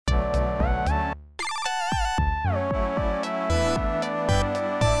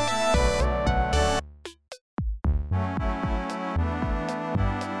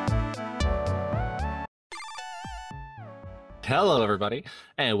Hello, everybody,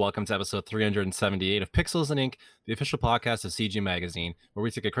 and welcome to episode 378 of Pixels and Ink, the official podcast of CG Magazine, where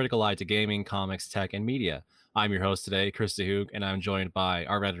we take a critical eye to gaming, comics, tech, and media. I'm your host today, Chris DeHoog, and I'm joined by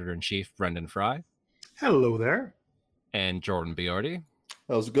our editor-in-chief, Brendan Fry. Hello there. And Jordan Biordi.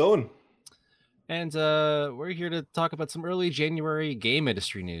 How's it going? And we're here to talk about some early January game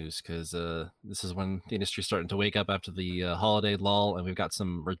industry news, because this is when the industry's starting to wake up after the holiday lull, and we've got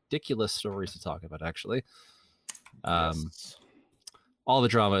some ridiculous stories to talk about, actually. Yes. All the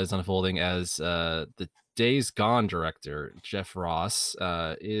drama is unfolding as the Days Gone director, Jeff Ross,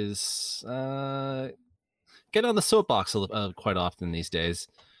 is getting on the soapbox quite often these days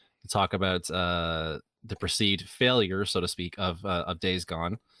to talk about the perceived failure, so to speak, of Days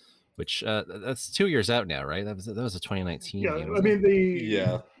Gone, which that's 2 years out now, right? That was a 2019 Yeah, game. I mean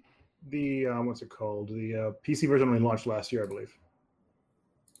the what's it called? The PC version only launched last year, I believe.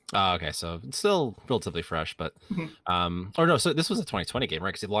 Oh, okay, so it's still relatively fresh, but so this was a 2020 game, right?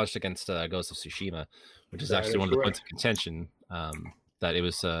 Because it launched against Ghost of Tsushima, which is actually one of the points of contention. That it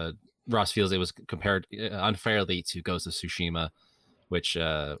was Ross feels it was compared unfairly to Ghost of Tsushima, which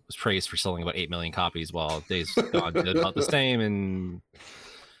was praised for selling about 8 million copies, while Days Gone did about the same. And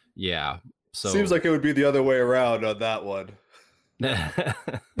yeah, so seems like it would be the other way around on that one.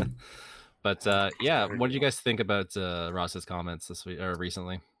 But what did you guys think about Ross's comments this week or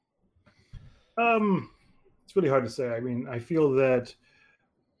recently? It's really hard to say. I mean, I feel that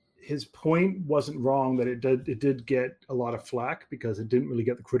his point wasn't wrong, that it did get a lot of flack because it didn't really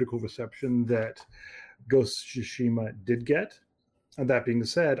get the critical reception that Ghost of Tsushima did get. And that being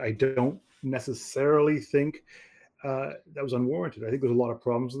said, I don't necessarily think that was unwarranted. I think there's a lot of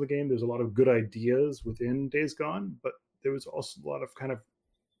problems with the game. There's a lot of good ideas within Days Gone, but there was also a lot of kind of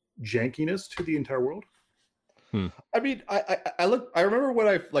jankiness to the entire world. I mean, I remember when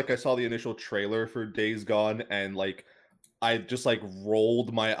I saw the initial trailer for Days Gone, and I just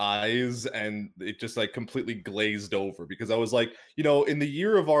rolled my eyes and it just completely glazed over, because I was like, in the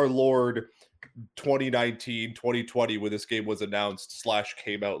year of our Lord 2019, 2020, when this game was announced /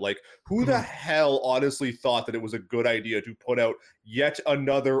 came out, who the hell honestly thought that it was a good idea to put out yet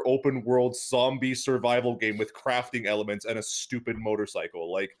another open world zombie survival game with crafting elements and a stupid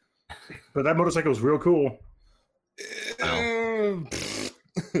motorcycle? But that motorcycle was real cool.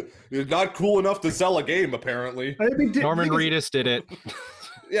 It's not cool enough to sell a game, apparently. I mean, Norman Reedus did it.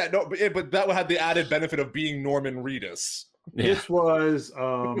 Yeah, no, but that had the added benefit of being Norman Reedus. Yeah. This was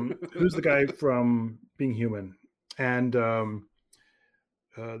who's the guy from Being Human and that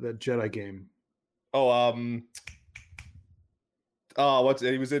Jedi game?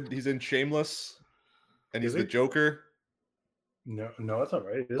 He's in Shameless, and he's the he? Joker. No, that's not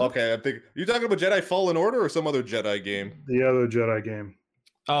right. Okay, I'm thinking you talking about Jedi Fallen Order or some other Jedi game? The other Jedi game.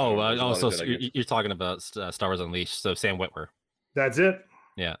 So you're talking about Star Wars Unleashed. So Sam Witwer. That's it.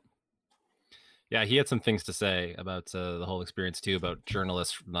 Yeah, he had some things to say about the whole experience too, about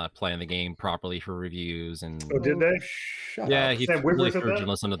journalists not playing the game properly for reviews. And did they? Shut up. He really threw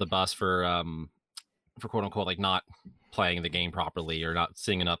journalists under the bus for quote unquote not playing the game properly or not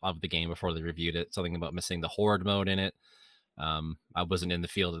seeing enough of the game before they reviewed it. Something about missing the horde mode in it. I wasn't in the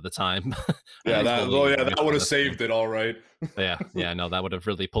field at the time. That would have saved it, all right. No, that would have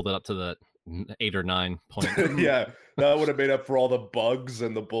really pulled it up to the 8 or 9 point. Yeah, that would have made up for all the bugs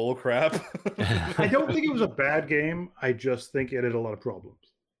and the bull crap. I don't think it was a bad game. I just think it had a lot of problems.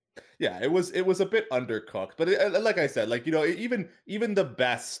 Yeah, it was a bit undercooked, but like I said, even the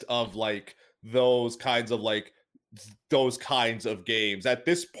best of those kinds of games at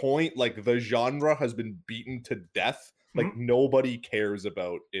this point, the genre has been beaten to death. Nobody cares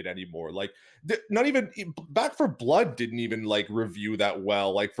about it anymore. Not even Back 4 Blood didn't even review that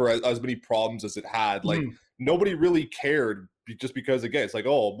well, for as many problems as it had. Nobody really cared, just because again it's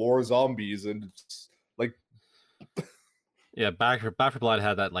more zombies and yeah, Back 4 Blood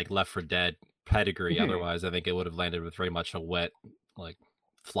had that Left 4 Dead pedigree. Otherwise I think it would have landed with very much a wet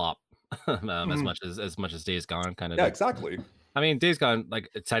flop. As much as Days Gone kind of yeah, exactly. I mean, Days Gone,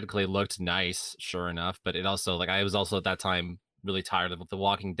 it technically looked nice, sure enough, but it also, I was also at that time really tired of The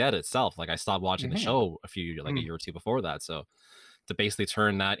Walking Dead itself. I stopped watching the show a year or two before that. So to basically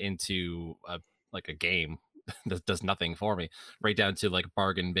turn that into a game that does nothing for me, right down to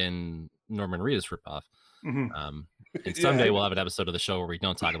bargain bin Norman Reedus ripoff. And someday we'll have an episode of the show where we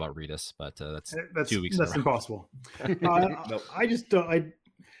don't talk about Reedus, but that's 2 weeks. That's impossible. I just don't.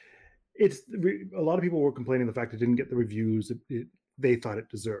 It's a lot of people were complaining the fact it didn't get the reviews they thought it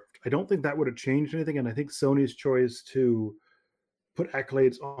deserved. I don't think that would have changed anything, and I think Sony's choice to put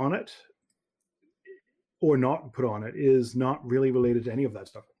accolades on it or not put on it is not really related to any of that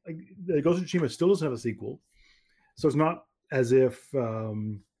stuff. Ghost of Tsushima still doesn't have a sequel, so it's not as if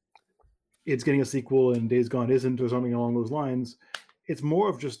it's getting a sequel and Days Gone isn't, or something along those lines. It's more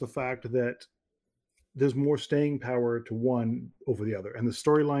of just the fact that there's more staying power to one over the other, and the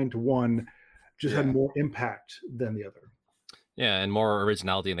storyline to one just had more impact than the other. Yeah, and more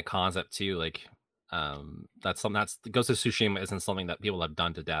originality in the concept too. Like, that's something Ghost of Tsushima isn't something that people have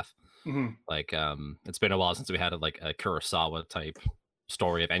done to death. Mm-hmm. Like, it's been a while since we had like a Kurosawa type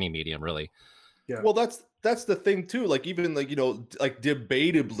story of any medium, really. Yeah. Well, that's the thing too. Like, even like, you know, like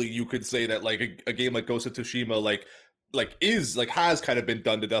debatably, you could say that like a game like Ghost of Tsushima has kind of been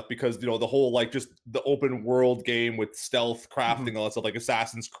done to death, because, you know, the whole like just the open world game with stealth crafting, all that stuff, like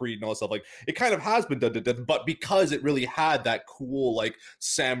Assassin's Creed and all that stuff, like it kind of has been done to death. But because it really had that cool like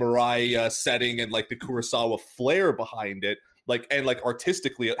samurai setting and like the Kurosawa flair behind it, like, and like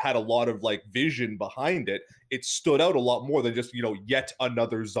artistically it had a lot of like vision behind it, it stood out a lot more than just, you know, yet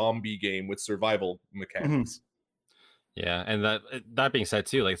another zombie game with survival mechanics. Yeah, and that being said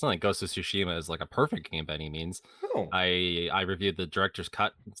too, like, it's not like Ghost of Tsushima is like a perfect game by any means. Oh. I reviewed the director's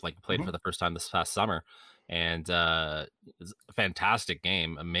cut. It's like played for the first time this past summer, and it's a fantastic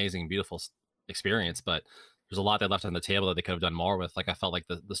game, amazing, beautiful experience. But there's a lot they left on the table that they could have done more with. Like, I felt like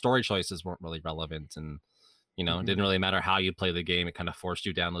the story choices weren't really relevant, and, you know, it didn't really matter how you play the game. It kind of forced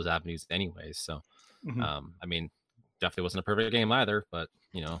you down those avenues anyways. So, I mean, definitely wasn't a perfect game either, but,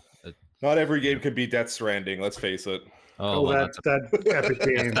 you know, not every game can be Death Stranding. Let's face it. Oh, well, that epic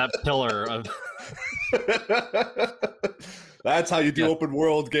game. That pillar of. That's how you do open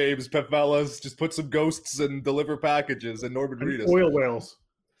world games, fellas. Just put some ghosts and deliver packages, and Norman Reedus. Oil whales.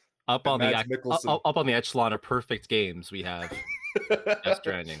 Up on the echelon of perfect games, we have Death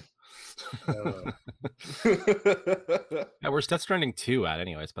Stranding. Yeah, where's Death Stranding 2 at,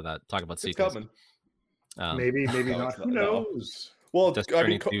 anyways? But talk about sequels. It's coming. Maybe not. Who knows? Well, Death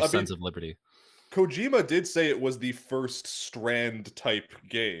Stranding 2: Sons of Liberty. Kojima did say it was the first Strand type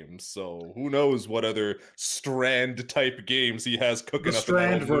game, so who knows what other Strand type games he has cooking up in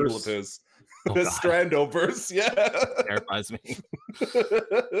that noodle of his. The Strandoverse, yeah. Terrifies me.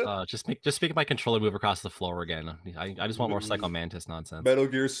 Just make my controller move across the floor again. I just want more Psycho Mantis nonsense. Metal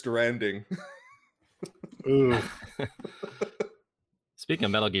Gear Stranding. Ooh. Speaking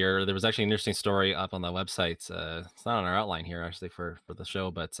of Metal Gear, there was actually an interesting story up on the website. It's not on our outline here actually for the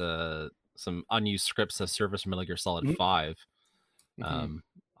show, but some unused scripts of service from Metal Gear Solid 5.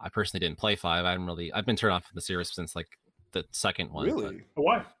 I personally didn't play 5. I've been turned off from the series since like the second one. Really?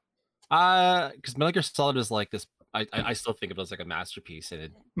 Why? Because Metal Gear Solid is like this. I still think of it as like a masterpiece,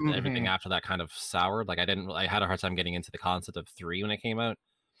 and everything after that kind of soured. Like, I had a hard time getting into the concept of 3 when it came out,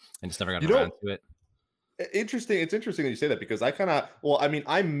 and just never got around to it. Interesting. It's interesting that you say that, because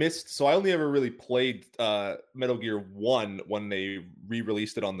I missed. So I only ever really played Metal Gear 1 when they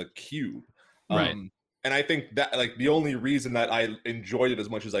re-released it on the Cube. Right. And I think that like the only reason that I enjoyed it as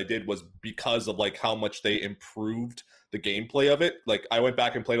much as I did was because of like how much they improved the gameplay of it. Like, I went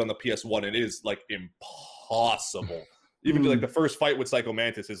back and played on the PS1, and it is like impossible. Even like the first fight with Psycho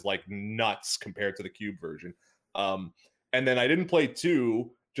Mantis is like nuts compared to the Cube version. And then I didn't play 2,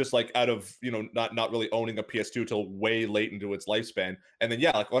 just like out of, you know, not really owning a PS2 till way late into its lifespan. And then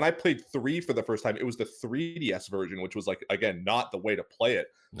like when I played 3 for the first time, it was the 3DS version, which was like, again, not the way to play it.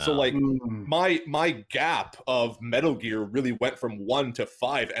 No. So like my gap of Metal Gear really went from 1 to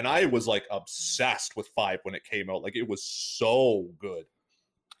 5, and I was like obsessed with 5 when it came out. Like, it was so good.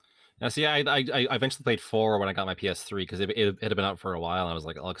 Now, see, I eventually played 4 when I got my PS3, because it had been out for a while, and I was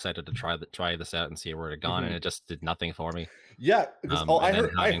like all excited to try this out and see where it had gone, and it just did nothing for me. Yeah,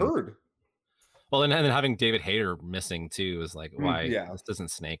 I heard. Well, and then having David Hayter missing too is like, why? This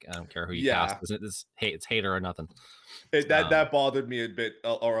isn't Snake. I don't care who you cast. It's Hayter or nothing. That bothered me a bit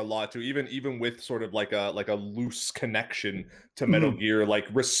or a lot too. Even with sort of like a loose connection to Metal Gear, like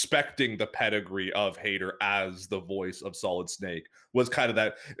respecting the pedigree of Hayter as the voice of Solid Snake was kind of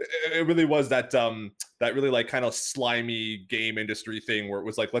that. It really was that really like kind of slimy game industry thing where it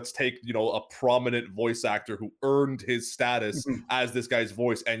was like, let's take, you know, a prominent voice actor who earned his status as this guy's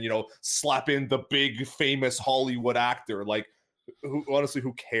voice, and, you know, slap in the big famous Hollywood actor. Like, honestly,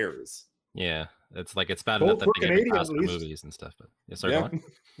 who cares? Yeah, it's like, it's bad enough that they get past the movies and stuff. But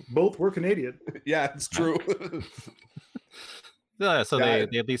both were Canadian. Yeah, it's true. So they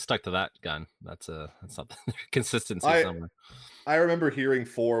at least stuck to that gun. That's something. Consistency somewhere. I remember hearing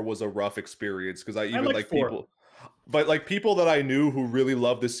 4 was a rough experience, because I like people, but like people that I knew who really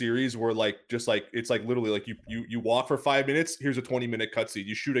loved the series were like, just like, it's like literally like you walk for 5 minutes, here's a 20-minute cutscene.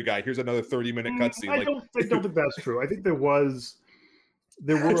 You shoot a guy, here's another 30-minute cutscene. I don't think that's true. I think there were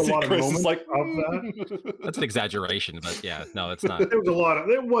a lot of moments like of that. That's an exaggeration, but yeah, no, it's not. There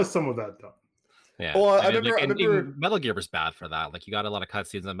was some of that though. Yeah. Well, I mean, remember. like, I remember. Metal Gear was bad for that. Like, you got a lot of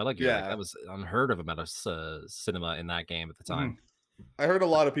cutscenes on Metal Gear. Like, Yeah. that was unheard of amount of cinema in that game at the time. I heard a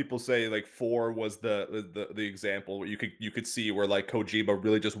lot of people say like 4 was the example where you could see where like Kojima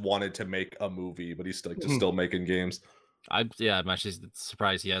really just wanted to make a movie, but he's still just still making games. I'm actually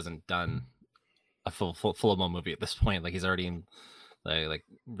surprised he hasn't done a full movie at this point. Like, he's already in like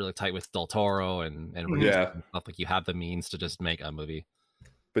really tight with Del Toro and Yeah. and stuff. Like, you have the means to just make a movie.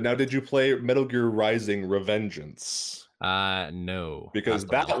 But now, did you play Metal Gear Rising: Revengeance? No, Because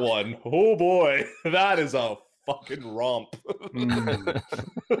that one, oh boy, that is a fucking romp.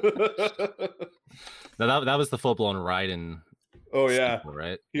 No, that was the full blown Raiden. Oh yeah, sequel,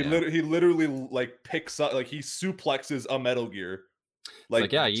 right? He literally like picks up, like he suplexes a Metal Gear.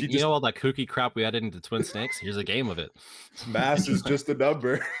 Like yeah, you know all that kooky crap we added into Twin Snakes. Here's a game of it. Mass is just a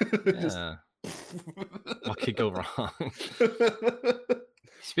number. Yeah. What could go wrong?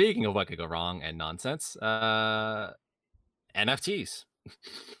 Speaking of what could go wrong and nonsense, NFTs.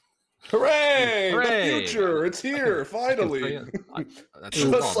 Hooray! The future, it's here finally.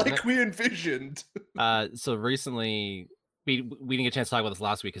 Just like we envisioned. So recently, we didn't get a chance to talk about this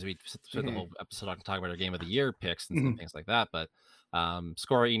last week because we spent the whole episode talking about our Game of the Year picks and things like that. But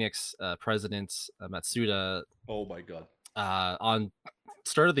Square Enix president Matsuda, oh my god, on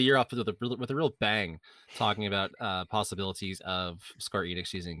started the year off with a real bang, talking about possibilities of Square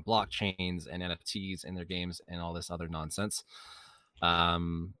Enix using blockchains and NFTs in their games and all this other nonsense.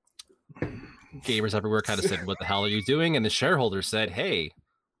 Gamers everywhere kind of said, "What the hell are you doing?" And the shareholders said, "Hey,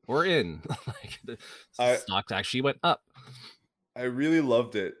 we're in." Like, the stock actually went up. I really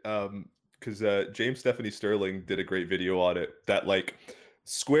loved it because James Stephanie Sterling did a great video on it. That like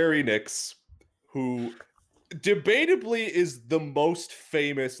Square Enix, who debatably is the most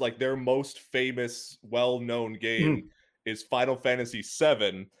famous, like their most famous, well-known game is Final Fantasy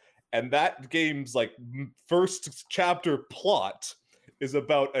VII, and that game's like first chapter plot is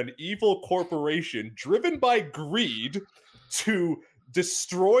about an evil corporation driven by greed to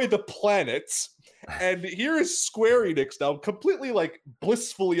destroy the planets. And here is Square Enix now, completely like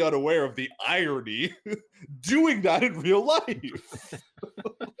blissfully unaware of the irony, doing that in real life.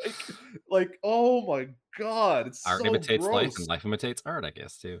 like, oh my god, it's art so imitates gross. life, and life imitates art, I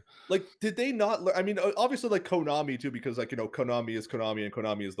guess, too. Like, did they not? I mean, obviously, like Konami too, because like Konami is Konami, and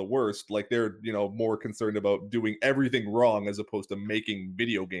Konami is the worst. Like, they're more concerned about doing everything wrong as opposed to making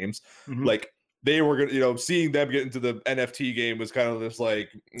video games. Like, they were gonna, seeing them get into the NFT game was kind of just like,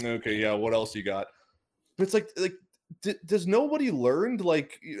 okay, yeah, what else you got? But it's like does nobody learned?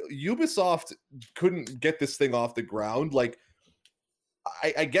 Like, Ubisoft couldn't get this thing off the ground. Like,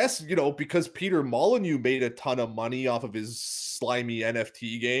 I guess, because Peter Molyneux made a ton of money off of his slimy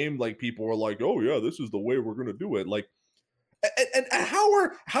NFT game, like people were like, oh yeah, this is the way we're gonna do it. Like, and how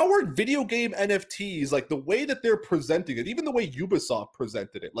are video game NFTs, like the way that they're presenting it, even the way Ubisoft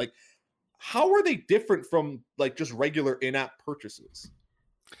presented it, like how are they different from like just regular in-app purchases?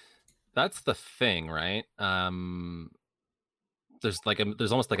 That's the thing, right?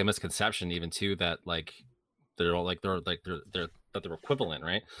 There's almost like a misconception even too that like they're equivalent,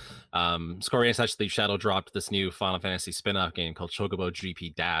 right? Square Enix actually shadow dropped this new Final Fantasy spin-off game called Chocobo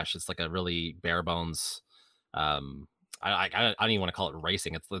GP Dash. It's like a really bare bones. I don't even want to call it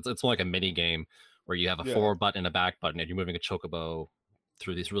racing. It's more like a mini game where you have a forward button and a back button, and you're moving a chocobo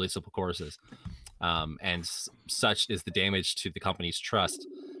through these really simple courses. And such is the damage to the company's trust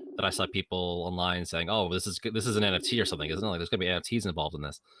that I saw people online saying, "Oh, this is an NFT or something, isn't it? Like, there's gonna be NFTs involved in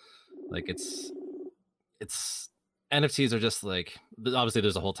this." Like, it's NFTs are just like, obviously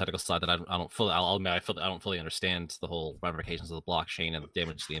there's a whole technical side that I don't fully. I'll admit I don't fully understand the whole ramifications of the blockchain and the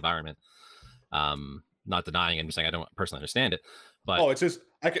damage to the environment. Not denying it, I'm just saying I don't personally understand it. But it's just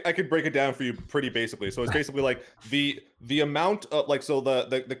I could break it down for you pretty basically. So it's basically like the amount of like, so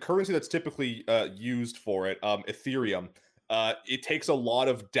the currency that's typically used for it, Ethereum. It takes a lot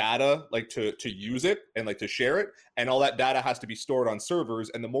of data, like to use it and like to share it, and all that data has to be stored on servers.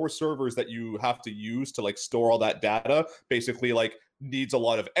 And the more servers that you have to use to like store all that data, basically like needs a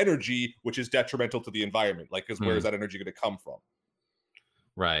lot of energy, which is detrimental to the environment. Like, because where is that energy going to come from?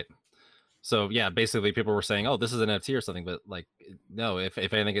 Right. So yeah, basically people were saying, "Oh, this is an NFT or something," but like, no. If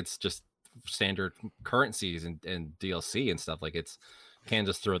anything, it's just standard currencies and DLC and stuff. Like, can't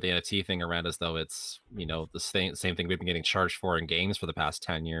just throw the NFT thing around as though it's the same thing we've been getting charged for in games for the past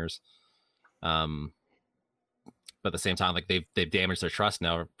 10 years. But at the same time, like they've damaged their trust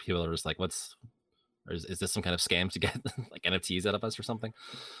now. People are just like, is this some kind of scam to get like NFTs out of us or something?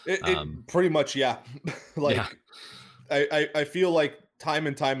 It pretty much, yeah. Like, yeah. I feel like time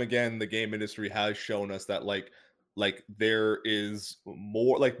and time again, the game industry has shown us that like like there is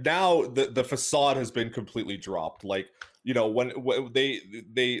more, like now the facade has been completely dropped. Like, you know, when they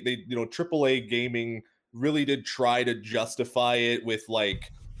you know, AAA gaming really did try to justify it with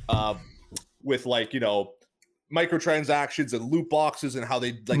like you know, microtransactions and loot boxes and how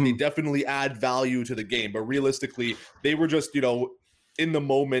they like they definitely add value to the game, but realistically they were just, you know, in the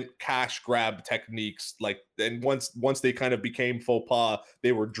moment cash grab techniques. Like, and once they kind of became faux pas,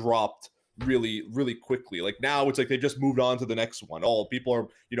 they were dropped really quickly. Like now it's like they just moved on to the next one. Oh, people are,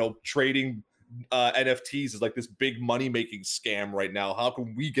 you know, trading NFTs is like this big money making scam right now. How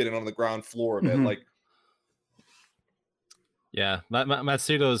can we get in on the ground floor of it? Like, yeah,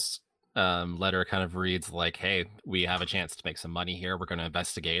 Matsudo's letter kind of reads like, hey, we have a chance to make some money here, we're going to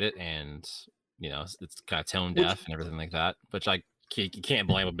investigate it, and you know, it's kind of tone deaf and everything like that, which you can't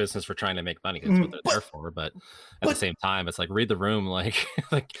blame a business for trying to make money. That's what they're there for. But at the same time, it's like, read the room. Like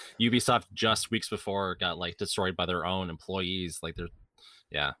like Ubisoft just weeks before got like destroyed by their own employees. Like they're,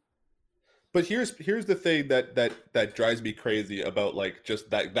 yeah. But here's the thing that drives me crazy about like just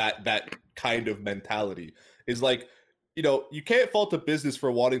that kind of mentality is like, you know, you can't fault a business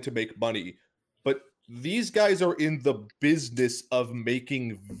for wanting to make money, but these guys are in the business of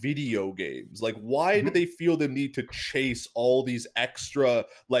making video games. Like, why do they feel the need to chase all these extra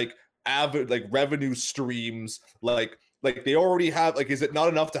like revenue streams? Like they already have, like, is it not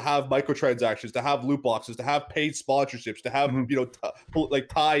enough to have microtransactions, to have loot boxes, to have paid sponsorships, to have you know, like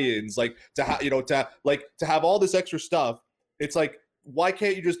tie-ins, like to have, you know, to have all this extra stuff? It's like, why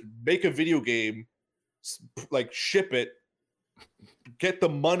can't you just make a video game, like ship it, get the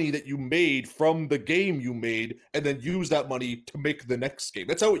money that you made from the game you made, and then use that money to make the next game?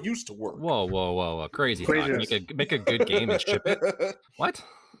 That's how it used to work. Whoa, crazy talk. Make a good game and ship it. What?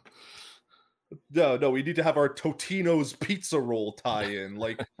 No, we need to have our Totino's pizza roll tie-in.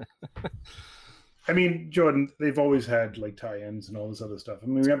 Like, I mean, Jordan, they've always had like tie-ins and all this other stuff. I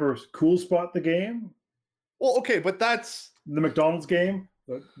mean, remember Cool Spot the game? Well, okay, but that's the McDonald's game,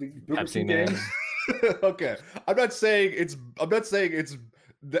 the Burger King game. Okay, I'm not saying it's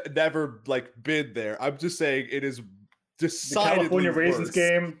never like been there. I'm just saying it is decidedly the California worse. Raisins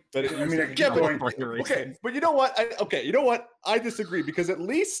game. But I mean, okay, but you know what? I disagree, because at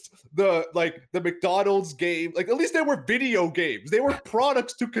least the McDonald's game, like at least they were video games. They were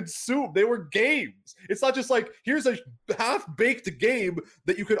products to consume. They were games. It's not just like, here's a half-baked game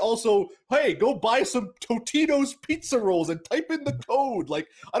that you could also, hey, go buy some Totino's pizza rolls and type in the code. Like,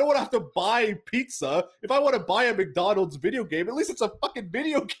 I don't want to have to buy pizza. If I want to buy a McDonald's video game, at least it's a fucking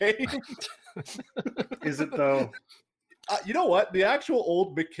video game. Is it though? You know what? The actual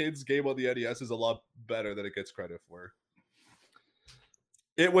old McKids game on the NES is a lot better than it gets credit for.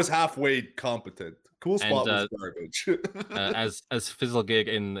 It was halfway competent. Cool Spot was garbage. as Fizzle Gig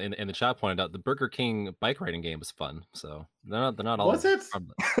in the chat pointed out, the Burger King bike riding game was fun. So they're not all. What's it?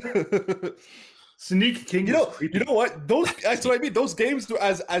 Sneak King. You know what? That's what I mean. Those games,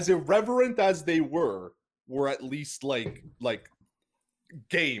 as irreverent as they were at least like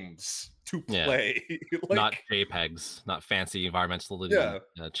games to play. Like, not JPEGs, not fancy environmentally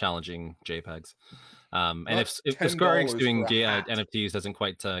challenging JPEGs. And if Square Enix doing NFTs doesn't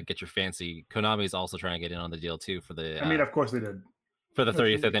quite get your fancy, Konami's also trying to get in on the deal too for the. I mean, of course they did. For the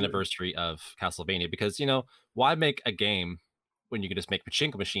 35th anniversary of Castlevania, because, you know, why make a game when you can just make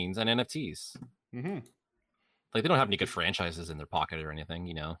pachinko machines and NFTs? Like, they don't have any good franchises in their pocket or anything,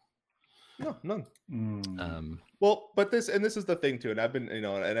 you know. No, none. Well, but this is the thing too, and I've been, you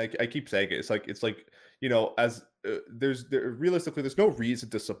know, and I keep saying it. It's like, you know, as realistically, there's no reason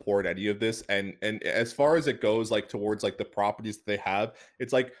to support any of this, and as far as it goes, like towards like the properties that they have,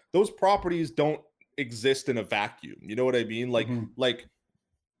 it's like those properties don't exist in a vacuum. You know what I mean? Like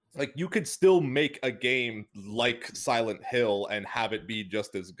like you could still make a game like Silent Hill and have it be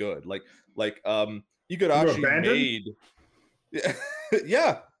just as good. Like Igarashi made.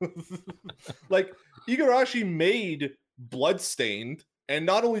 Yeah. Like Igarashi made Bloodstained, and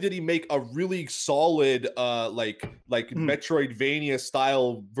not only did he make a really solid Metroidvania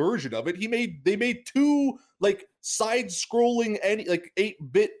style version of it, they made two like side-scrolling and like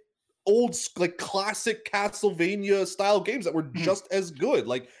 8-bit old like classic Castlevania style games that were just as good.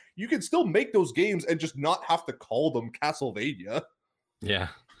 Like, you can still make those games and just not have to call them Castlevania. Yeah.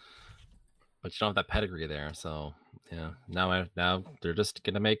 But you don't have that pedigree there, so yeah. Now they're just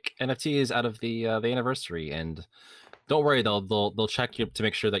gonna make NFTs out of the anniversary, and don't worry, they'll check you to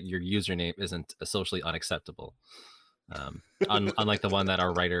make sure that your username isn't socially unacceptable. Unlike the one that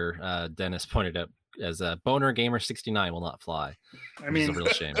our writer Dennis pointed out as a Boner Gamer 69 will not fly. I mean, it's a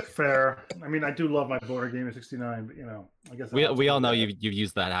real shame. Fair. I mean, I do love my Boner Gamer 69, but I guess we all know you've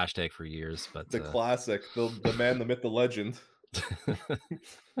used that hashtag for years, but the classic, the man, the myth, the legend.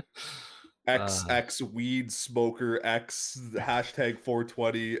 XX weed smoker X hashtag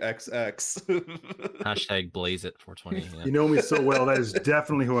 420 XX hashtag blaze it 420. Yeah. You know me so well. That is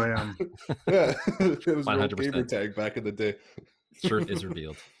definitely who I am. Yeah, it was 100%. real gamer tag back in the day. Truth is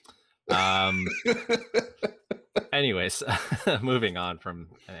revealed. Anyways, moving on from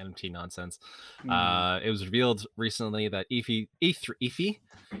NFT nonsense. It was revealed recently that E3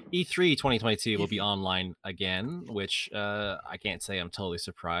 2022 will be online again, which I can't say I'm totally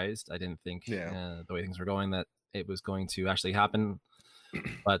surprised. I didn't think the way things were going that it was going to actually happen.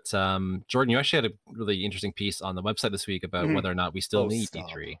 But Jordan, you actually had a really interesting piece on the website this week about whether or not we still need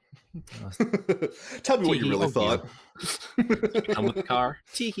E3. Tell me what you really thought. Come with the car.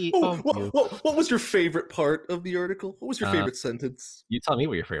 What was your favorite part of the article? What was your favorite sentence? You tell me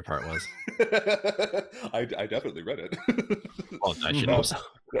what your favorite part was. I definitely read it. Well, I should know so.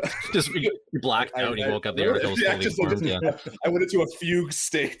 Just you blacked out and you woke up, the article was fully formed. Yeah. I went into a fugue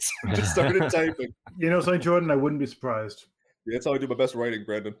state. Just started typing. You know something, Jordan? I wouldn't be surprised. Yeah, that's how I do my best writing,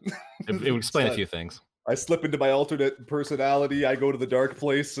 Brandon. It would explain a few things. I slip into my alternate personality. I go to the dark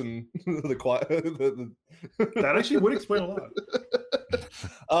place, and that actually would explain a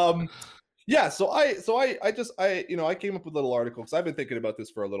lot. Yeah. So I came up with a little article because I've been thinking about this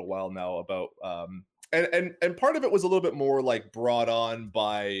for a little while now about and part of it was a little bit more like brought on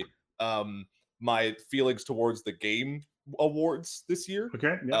by my feelings towards the game awards this year.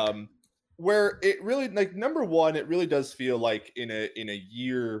 Okay. Yeah. Where it really, like, number one, it really does feel like in a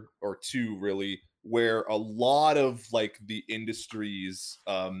year or two, really, where a lot of like the industry's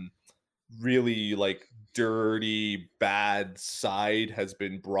really like dirty, bad side has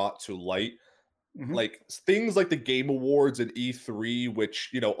been brought to light. Like things like the Game Awards and E3,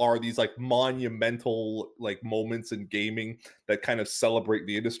 which are these like monumental like moments in gaming that kind of celebrate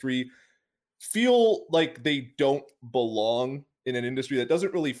the industry, feel like they don't belong in an industry that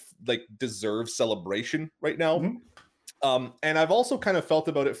doesn't really like deserve celebration right now. And I've also kind of felt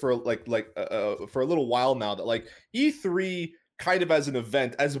about it for for a little while now that like E3 kind of as an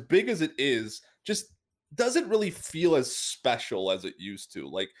event, as big as it is, just doesn't really feel as special as it used to.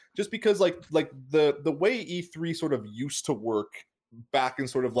 Like just because like the way E3 sort of used to work back in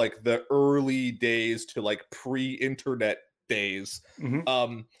sort of like the early days to like pre-internet days,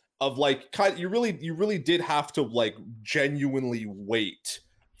 of like you really did have to like genuinely wait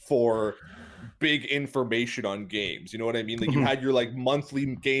for big information on games. You know what I mean? Like you had your like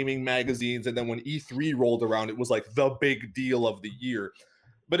monthly gaming magazines, and then when E3 rolled around, it was like the big deal of the year.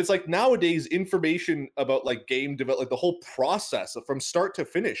 But it's like nowadays information about like game development, like the whole process from start to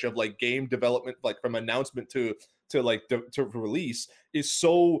finish of like game development, like from announcement to release, is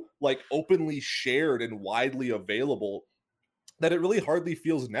so like openly shared and widely available that it really hardly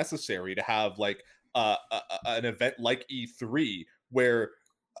feels necessary to have like an event like E3, where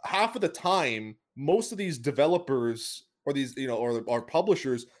half of the time most of these developers or these or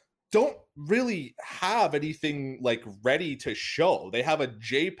publishers don't really have anything like ready to show. They have a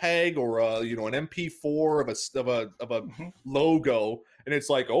JPEG or an MP4 of a logo, and it's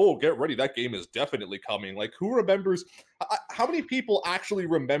like, oh, get ready, that game is definitely coming. Like, who remembers? How many people actually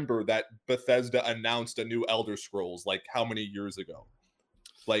remember that Bethesda announced a new Elder Scrolls like how many years ago?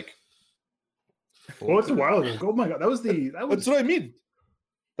 Like, well, it's a while ago. Oh my god, that was that's what I mean.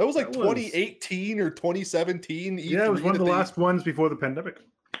 That was like 2018 or 2017. Yeah, it was one of the last ones before the pandemic.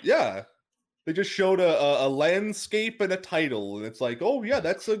 Yeah, they just showed a landscape and a title, and it's like, oh yeah,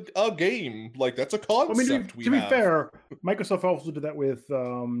 that's a game. Like that's a concept. I mean, to be fair, Microsoft also did that with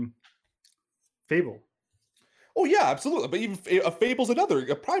Fable. Oh yeah, absolutely. But even Fable's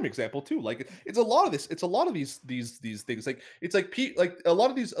a prime example too. Like it's a lot of this. It's a lot of these things. Like it's like a lot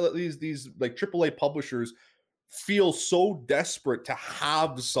of these like AAA publishers feel so desperate to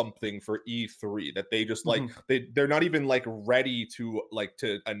have something for E3 that they just like they're not even like ready to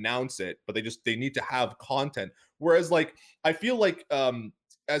announce it, but they need to have content. Whereas like I feel like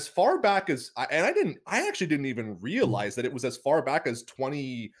as far back as I actually didn't even realize that it was as far back as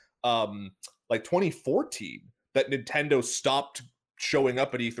 2014 that Nintendo stopped showing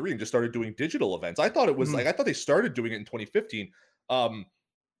up at E3 and just started doing digital events. I thought it was I thought they started doing it in 2015.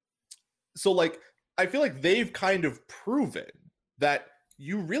 So like I feel like they've kind of proven that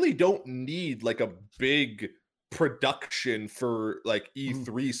you really don't need like a big production for like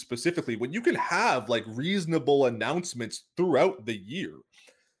E3 specifically, when you can have like reasonable announcements throughout the year.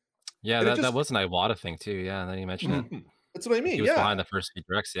 Yeah, that was an Iwata thing too. Yeah, then you mentioned it. That's what I mean. He was behind the first few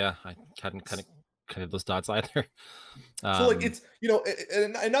directs. Yeah, I couldn't connect those dots either. So like it's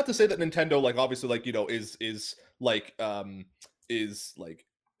and not to say that Nintendo like obviously like is like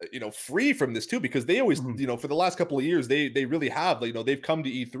free from this too, because they always for the last couple of years they really have they've come to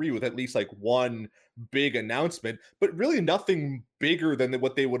E3 with at least like one big announcement, but really nothing bigger than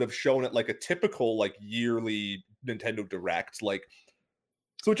what they would have shown at like a typical like yearly Nintendo Direct. Like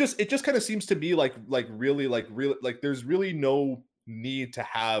so it just kind of seems to be like there's really no need to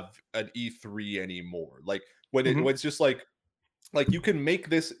have an E3 anymore. Like when it's just like you can make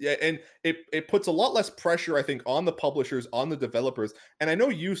this, and it puts a lot less pressure, I think, on the publishers, on the developers. And I know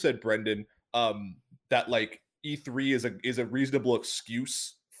you said, Brendan, that like E3 is a reasonable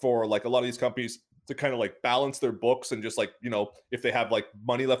excuse for like a lot of these companies to kind of like balance their books and just like if they have like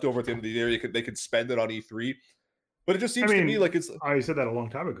money left over at the end of the year, they could spend it on E3. But it just seems to me like it's. I said that a long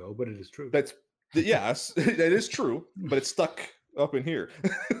time ago, but it is true. Yes, it is true, but it's stuck up in here.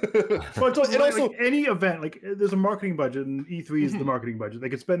 Well, it's also like any event, like there's a marketing budget, and E3 is the marketing budget. They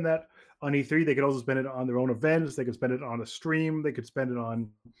could spend that on E3. They could also spend it on their own events. They could spend it on a stream. They could spend it on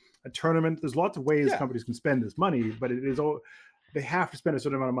a tournament. There's lots of ways companies can spend this money, but it is all they have to spend a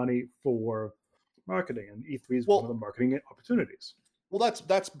certain amount of money for marketing, and E3 is one of the marketing opportunities. Well,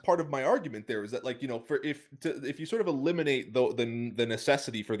 that's part of my argument there, is that like if you sort of eliminate the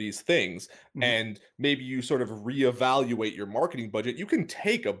necessity for these things, and maybe you sort of reevaluate your marketing budget, you can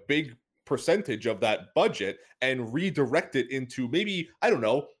take a big percentage of that budget and redirect it into maybe, I don't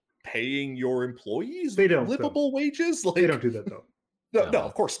know, paying your employees livable wages. Like, they don't do that though. No,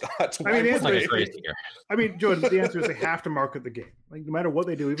 of course not. I mean, Jordan, the answer is they have to market the game. Like no matter what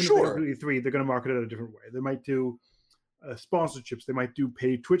they do, even if they don't do E3, they're going to market it a different way. They might do sponsorships, they might do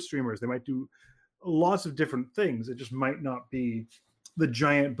paid Twitch streamers, they might do lots of different things. It just might not be the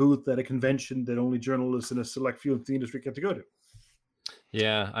giant booth at a convention that only journalists and a select few of the industry get to go to.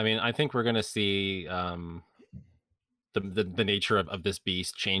 Yeah, I mean, I think we're going to see the nature of this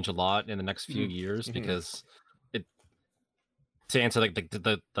beast change a lot in the next few years, because to answer like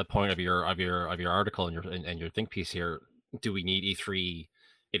the point of your article and your think piece here, do we need E3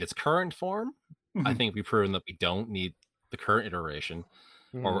 in its current form? I think we've proven that we don't need the current iteration,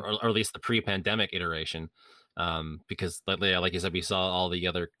 or at least the pre-pandemic iteration, because like you said, we saw all the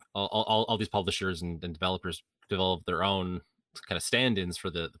other all these publishers and developers develop their own kind of stand-ins for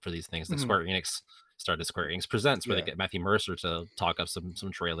these things. Like Square Enix started Square Enix Presents, where they get Matthew Mercer to talk up some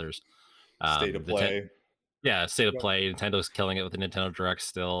trailers. State of Play. State of Play. Nintendo's killing it with the Nintendo Direct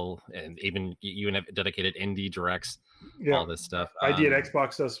still, and even have dedicated indie directs. All this stuff. ID at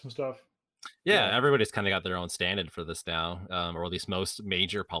Xbox does some stuff. Yeah, everybody's kind of got their own stand-in for this now, or at least most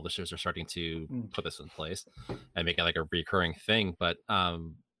major publishers are starting to put this in place and make it like a recurring thing. But I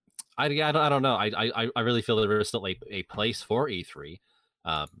don't know. I really feel that there is still a place for E3,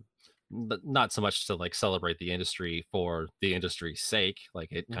 but not so much to like celebrate the industry for the industry's sake,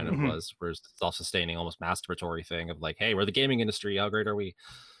 like it kind of was, where it's self-sustaining, almost masturbatory thing of like, hey, we're the gaming industry. How great are we?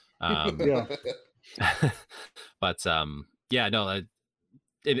 But no.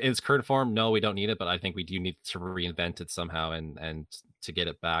 In its current form, no, we don't need it, but I think we do need to reinvent it somehow and to get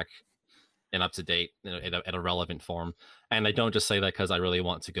it back and up to date in a relevant form. And I don't just say that because I really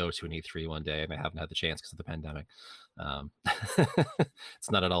want to go to an E3 one day, and I haven't had the chance because of the pandemic. It's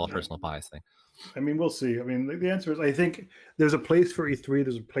not at all a personal bias thing. I mean, we'll see. I mean, the answer is I think there's a place for E3,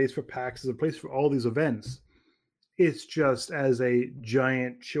 there's a place for PAX, there's a place for all these events. It's just as a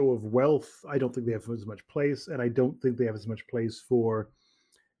giant show of wealth, I don't think they have as much place, and I don't think they have as much place for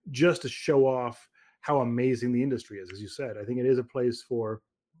just to show off how amazing the industry is, as you said. I think it is a place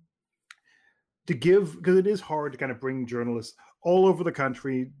to give, because it is hard to kind of bring journalists all over the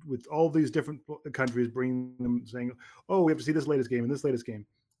country with all these different countries, bring them saying, oh, we have to see this latest game and this latest game.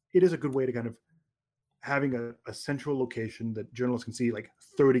 It is a good way to kind of having a central location that journalists can see like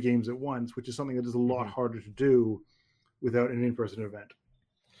 30 games at once, which is something that is a lot harder to do without an in-person event.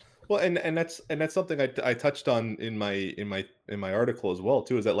 Well, and that's something I touched on in my article as well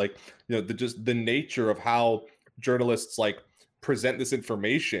too, is that like just the nature of how journalists like present this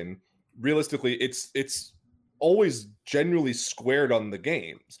information. Realistically, it's always generally squared on the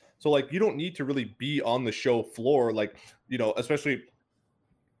games. So like you don't need to really be on the show floor, like especially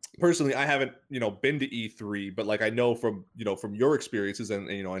personally, I haven't been to E3, but like I know from your experiences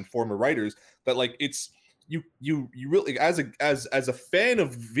and former writers that like it's. You really as a fan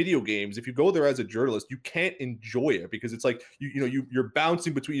of video games, if you go there as a journalist, you can't enjoy it because it's like you're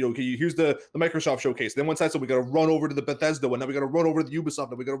bouncing between okay, here's the Microsoft showcase, then once that's we got to run over to the Bethesda one, now we got to run over to the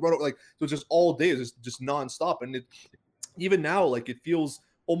Ubisoft, and we got to run over, like so it's just all day, it's just nonstop, and even now like it feels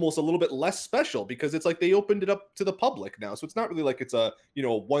almost a little bit less special because it's like they opened it up to the public now. So it's not really like it's a, you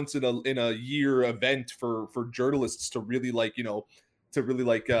know, once in a year event for journalists to really like, you know, to really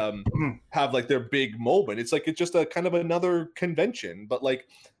like have like their big moment. It's like it's just a kind of another convention. But like,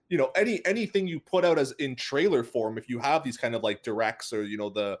 you know, anything you put out as in trailer form, if you have these kind of like directs or, you know,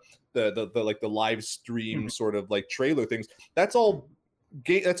 the like the live stream sort of like trailer things, that's all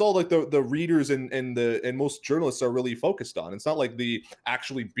like the readers and most journalists are really focused on. It's not like the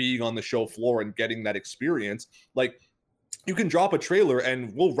actually being on the show floor and getting that experience. Like you can drop a trailer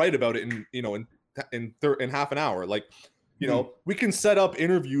and we'll write about it in, you know, in half an hour. Like, you know, we can set up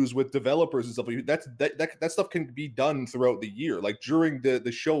interviews with developers and stuff. That stuff can be done throughout the year. Like during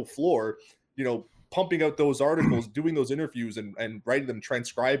the show floor, you know, pumping out those articles, doing those interviews and writing them,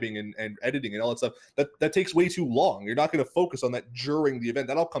 transcribing and editing and all that stuff, that takes way too long. You're not going to focus on that during the event.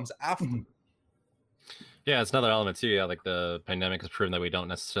 That all comes after. Yeah, it's another element too. Yeah, like the pandemic has proven that we don't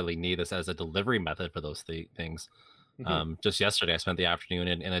necessarily need this as a delivery method for those things. Just yesterday, I spent the afternoon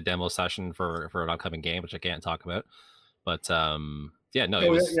in a demo session for an upcoming game, which I can't talk about. But yeah, no,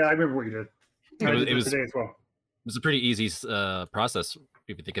 I remember what you did. It was today as well. It was a pretty easy process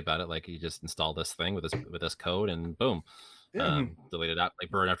if you think about it. Like you just install this thing with this code, and boom, delete it out,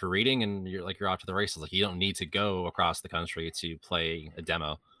 like burn after reading, and you're off to the races. Like you don't need to go across the country to play a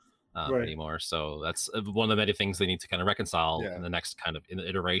demo anymore. So that's one of the many things they need to kind of reconcile in the next kind of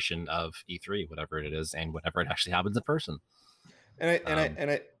iteration of E3, whatever it is, and whenever it actually happens in person.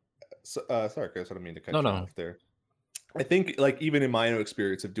 Sorry, Chris, I don't mean to cut you off there. I think like even in my own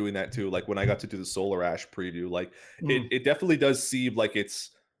experience of doing that too, like when I got to do the Solar Ash preview, like it definitely does seem like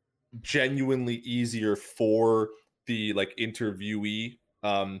it's genuinely easier for the like interviewee,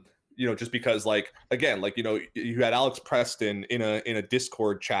 you know, just because like, again, like, you know, you had Alex Preston in a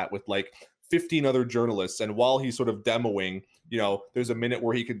Discord chat with like 15 other journalists. And while he's sort of demoing, you know, there's a minute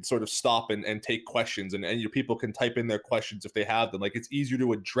where he can sort of stop and take questions and your people can type in their questions if they have them. Like it's easier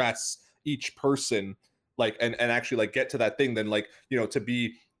to address each person like and actually like get to that thing than like, you know, to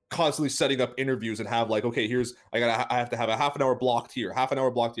be constantly setting up interviews and have like, okay, here's I have to have a half an hour blocked here, half an hour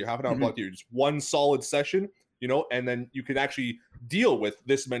blocked here, half an hour blocked here, just one solid session, you know, and then you can actually deal with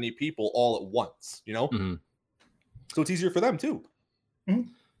this many people all at once, you know. So it's easier for them too.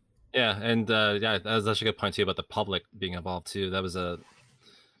 Yeah, and yeah, that was actually a good point too about the public being involved too. That was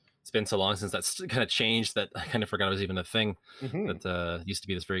it's been so long since that's kind of changed that I kind of forgot it was even a thing. That used to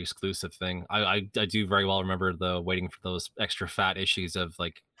be this very exclusive thing. I do very well remember waiting for those extra fat issues of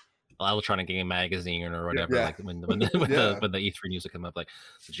like Electronic Game Magazine or whatever. Like when the E3 news would come up, like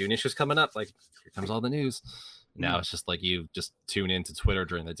the June issue's coming up, like here comes all the news. Now it's just like you just tune into Twitter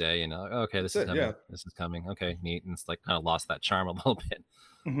during the day and okay, this is coming. This is coming. Okay, neat. And it's like kind of lost that charm a little bit.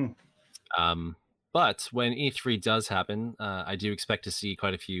 But when E3 does happen, I do expect to see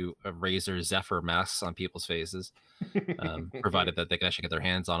quite a few Razer Zephyr masks on people's faces, provided that they can actually get their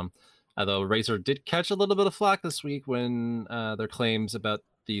hands on them. Although Razer did catch a little bit of flack this week when their claims about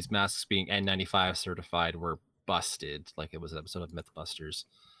these masks being N95 certified were busted, like it was an episode of Mythbusters.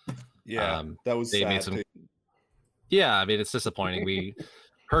 Yeah, that was sad. Made some... Yeah, I mean, it's disappointing. We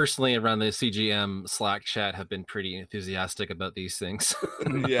personally around the CGM Slack chat have been pretty enthusiastic about these things.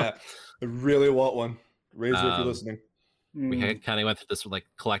 Yeah, I really want one. Razer, if you're listening. We kind of went through this like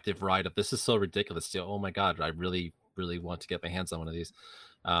collective ride of this is so ridiculous. Oh my god, I really, really want to get my hands on one of these.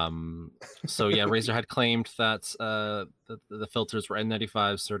 So yeah, Razer had claimed that the filters were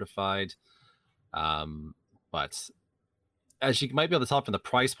N95 certified, but as you might be able to tell from the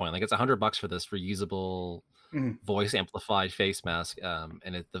price point, like it's $100 for this reusable voice amplified face mask,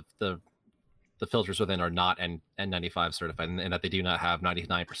 and the filters within are not N95 certified, and that they do not have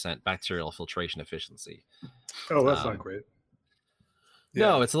 99% bacterial filtration efficiency. Oh, that's not great.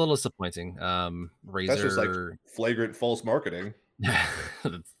 No, it's a little disappointing. Razer, that's just like flagrant false marketing. Yeah,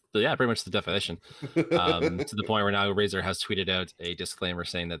 pretty much the definition. To the point where now Razer has tweeted out a disclaimer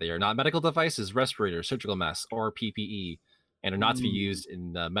saying that they are not medical devices, respirators, surgical masks, or PPE, and are not to be used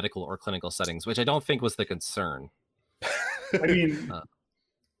in medical or clinical settings, which I don't think was the concern. I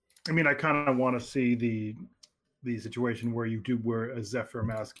mean, I kind of want to see the situation where you do wear a Zephyr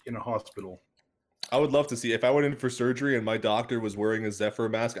mask in a hospital. I would love to see if I went in for surgery and my doctor was wearing a Zephyr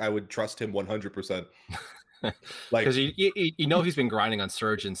mask, I would trust him 100%. Like, because you know he's been grinding on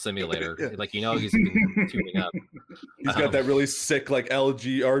Surgeon Simulator, like he's been tuning up. He's got that really sick like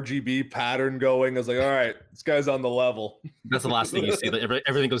RGB pattern going. I was like, all right, this guy's on the level. That's the last thing you see. That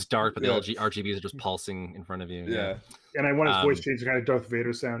everything goes dark, but the RGBs are just pulsing in front of you. Yeah. And I want his voice changed to kind of Darth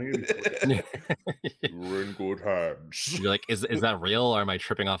Vader sounding. We're in good hands. You're like, is that real, or am I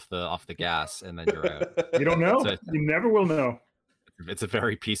tripping off the gas? And then you're out. You don't know. You never will know. It's a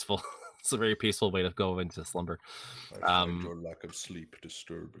very peaceful. It's a very peaceful way to go into slumber. I find your lack of sleep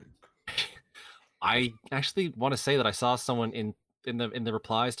disturbing. I actually want to say that I saw someone in the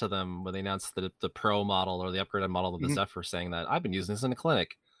replies to them when they announced the pro model or the upgraded model of the Zephyr saying that I've been using this in a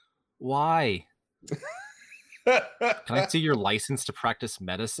clinic. Why? Can I see your license to practice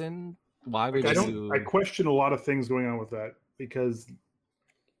medicine? Why would you? I question a lot of things going on with that because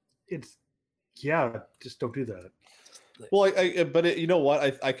it's just don't do that. Well, but you know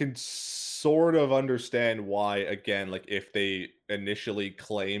what? I can sort of understand why. Again, like if they initially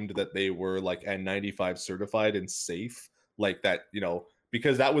claimed that they were like N95 certified and safe, like that,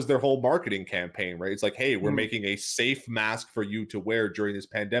 because that was their whole marketing campaign, right? It's like, hey, we're making a safe mask for you to wear during this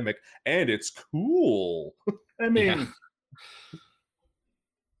pandemic, and it's cool. I mean,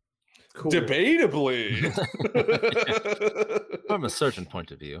 cool. Debatably. From a surgeon point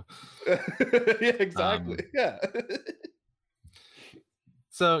of view. Yeah, exactly. Yeah.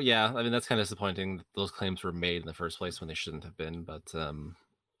 So yeah, I mean that's kind of disappointing that those claims were made in the first place when they shouldn't have been, but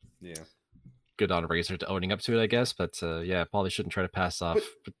yeah. Good on Razer to owning up to it, I guess. But yeah, probably shouldn't try to pass off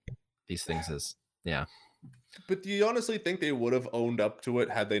these things as But do you honestly think they would have owned up to it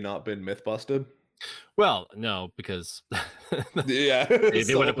had they not been myth busted? Well, no, because yeah,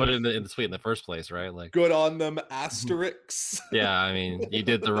 they would have put it in the tweet in the first place, right? Like, good on them, asterisks. Yeah, I mean, you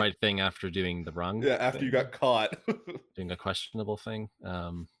did the right thing after doing the wrong. Yeah, after thing, you got caught doing a questionable thing.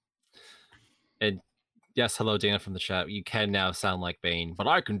 And yes, hello Dana from the chat. You can now sound like Bane, but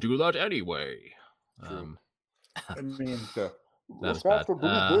I can do that anyway. I mean, that was bad.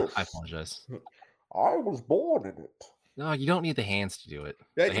 I apologize. I was born in it. No, you don't need the hands to do it.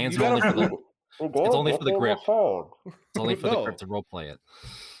 Yeah, the hands are only for the. It's only for the grip. It's only for the grip to role play it.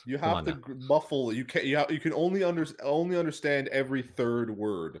 You have to muffle. You can. You can only understand every third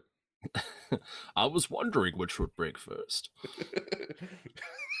word. I was wondering which would break first.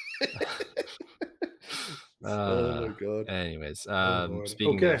 Oh my god. Anyways,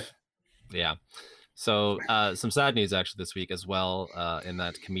 speaking of, so some sad news actually this week as well. In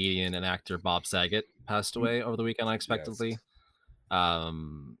that comedian and actor Bob Saget passed away over the weekend unexpectedly. Yes.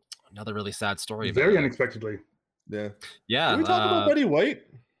 Another really sad story. Very unexpectedly. Yeah. Yeah. Did we talk about Betty White?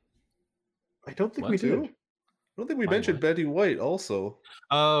 I don't think we did. I don't think we mentioned Betty White also.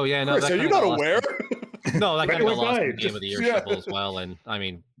 Oh yeah, no. Chris, are you not aware? No, that kind of got lost in the Game of the Year shuffle as well. And I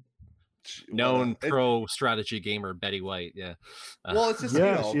mean, known pro strategy gamer Betty White. Yeah. Well, it's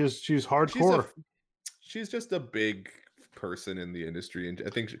just she's hardcore. She's just a big person in the industry, and I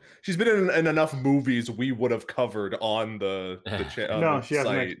think she's been in enough movies we would have covered on the channel. No, she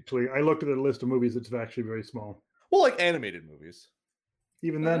hasn't actually. I looked at a list of movies. It's actually very small. Well, like animated movies.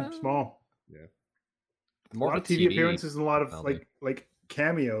 Even then, small. Yeah. More a lot of TV appearances and a lot of like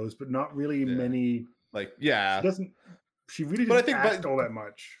cameos, but not really many. Like she really didn't act all that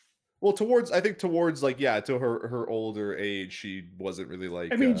much. Well, towards like to her older age, she wasn't really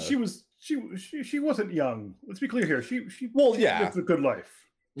like. I mean, she wasn't young. Let's be clear here. She lived a good life.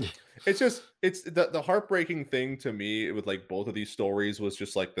 It's the heartbreaking thing to me with like both of these stories was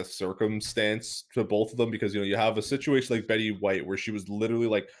just like the circumstance to both of them, because you have a situation like Betty White where she was literally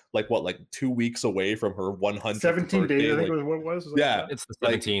like 2 weeks away from her 100th 17 birthday. days, I think what it was. Yeah, it's the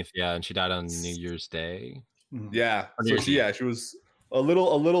 17th. And she died on New Year's Day. Yeah, so she was a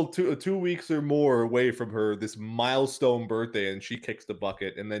little 2 weeks or more away from her this milestone birthday, and she kicks the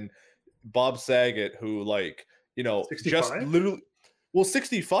bucket. And then Bob Saget, who 65? Just literally. Well,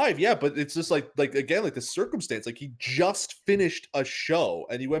 65, yeah, but it's just like again, like the circumstance, like he just finished a show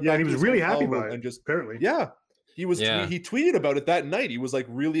and he went back. And he was really happy about it. And just apparently, he was. He tweeted about it that night. He was like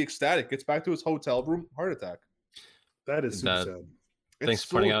really ecstatic. Gets back to his hotel room, heart attack. That is super sad. Thanks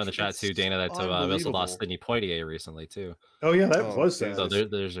for pointing out in the chat too, Dana. That we also lost Sidney Poitier recently too. Oh yeah, that was sad. So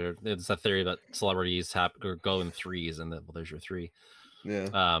there's a theory that celebrities go in threes, and there's your three.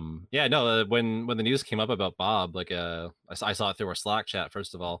 Yeah. When the news came up about Bob, I saw it through our Slack chat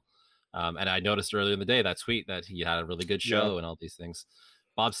first of all, and I noticed earlier in the day that tweet that he had a really good show and all these things.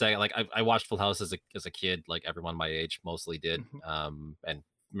 Bob Saget, I watched Full House as a kid, like everyone my age mostly did, and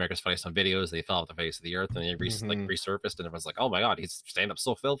America's Funniest Home Videos, they fell off the face of the earth, and they resurfaced, and everyone's like, oh my god, he's stand up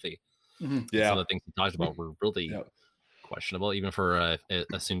so filthy. Yeah, some of the things he talked about were really questionable, even for a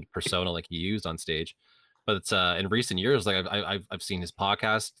assumed persona like he used on stage. But it's in recent years, like I've seen his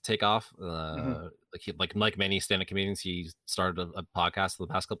podcast take off. Like many stand-up comedians, he started a podcast for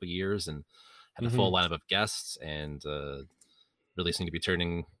the past couple of years and had a full lineup of guests, and really seemed to be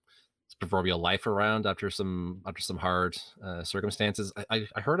turning his proverbial life around after some hard circumstances. I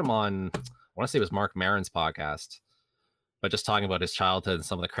heard him on, I want to say it was Mark Maron's podcast, but just talking about his childhood and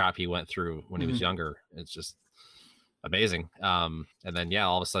some of the crap he went through when he was younger. It's just amazing. And then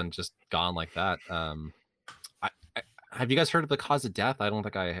all of a sudden just gone like that. Have you guys heard of the cause of death? I don't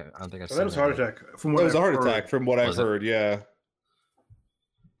think I've So seen that was heart attack. From what It was a heart I've attack, heard. from what I've heard. Yeah.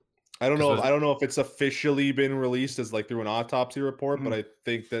 I don't know. I don't know if it's officially been released as like through an autopsy report, but I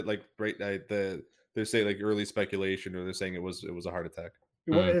think that like they're saying like early speculation, or they're saying it was a heart attack.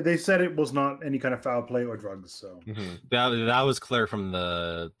 They said it was not any kind of foul play or drugs. So that was clear from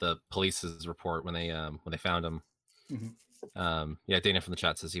the police's report when they found him. Dana from the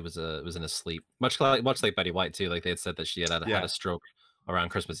chat says he was in his sleep, much like Betty White too. Like they had said that she had a stroke around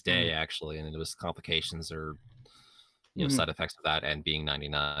Christmas Day actually, and it was complications or side effects of that, and being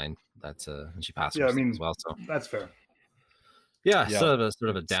 99. That's and she passed away as well. So that's fair. Yeah, sort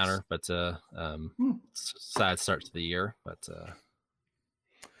of a downer, but sad start to the year. But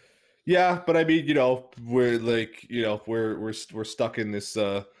but I mean, we're like, we're stuck in this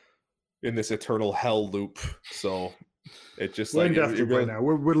eternal hell loop. So it just we're in death loop right now.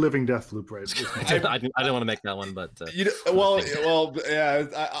 We're living death loop right now. I didn't want to make that one, but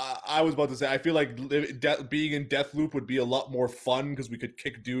I was about to say, I feel like being in death loop would be a lot more fun because we could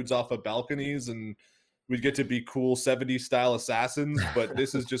kick dudes off of balconies and we'd get to be cool 70s style assassins. But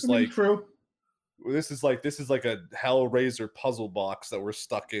this is just true. This is like a Hellraiser puzzle box that we're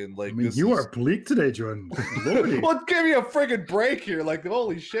stuck in. Like, you are bleak today, Jordan. Well, give me a friggin' break here. Like,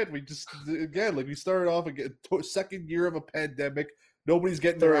 holy shit, we just again, like, we started off again, second year of a pandemic. Nobody's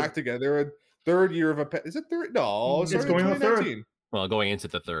getting their act together. And third year of is it third? No, it's going on third. Well, going into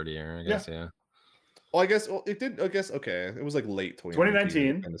the third year, I guess. Yeah. Well, I guess it did. I guess okay. It was like late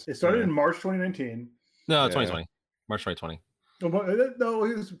 2019. It started in March 2019. No, 2020. March 2020. No,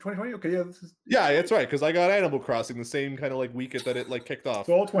 it was 2020. Okay, yeah, that's right. Because I got Animal Crossing the same kind of like weekend that it like kicked off.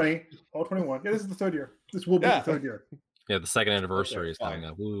 So all 21. Yeah, this is the third year. This will be the third year. Yeah, the second anniversary is coming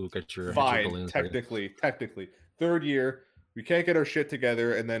up. Ooh, get your balloons. Technically, third year. We can't get our shit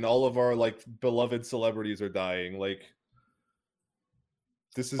together, and then all of our like beloved celebrities are dying. Like,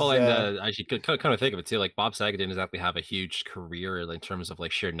 this is. Well, and I should kind of think of it too. Like Bob Saget didn't exactly have a huge career in terms of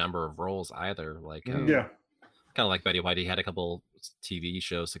like sheer number of roles either. Like, kind of like Betty White, he had a couple TV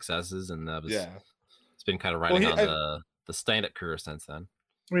show successes, and that was it's been kind of riding on the stand-up career since then.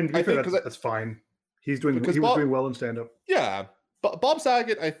 I mean, I think that's fine. He was doing well in stand-up. Yeah, but Bob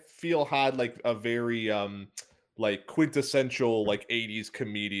Saget, I feel, had like a very like quintessential like 80s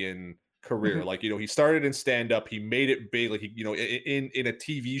comedian career. Like, he started in stand-up, he made it big, like in a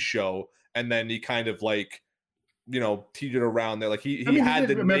TV show, and then he kind of like teetered around there. Like he had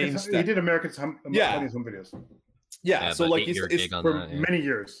the name. He did American Home Videos. Yeah, so like it's for many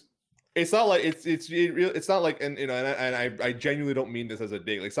years. It's not like it's not like, and I genuinely don't mean this as a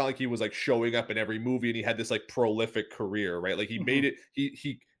dig. Like, it's not like he was like showing up in every movie and he had this like prolific career, right? Like he made it.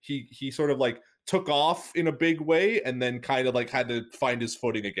 He sort of like took off in a big way and then kind of like had to find his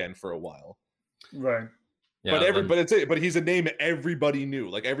footing again for a while. Right. Yeah, but he's a name everybody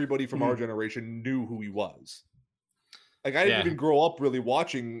knew. Like everybody from our generation knew who he was. Like, I didn't even grow up really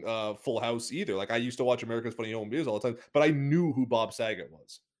watching Full House either. Like, I used to watch America's Funny Home Videos all the time, but I knew who Bob Saget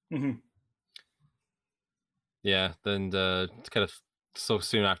was. Yeah, then kind of so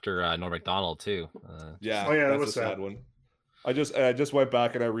soon after Norm Macdonald too. That was a sad one. I just went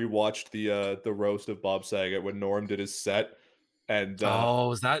back and I rewatched the roast of Bob Saget when Norm did his set, and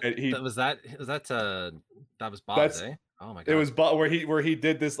was that Bob's, eh? Oh my god! It was where he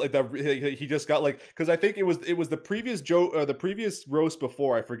did this like he just got like, because I think it was the previous the previous roast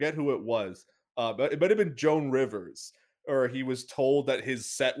before, I forget who it was, but it might have been Joan Rivers, or he was told that his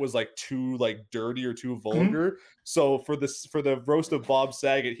set was like too like dirty or too vulgar. So for the roast of Bob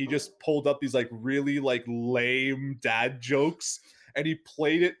Saget, he just pulled up these like really like lame dad jokes and he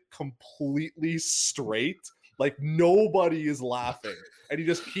played it completely straight. Like nobody is laughing, and he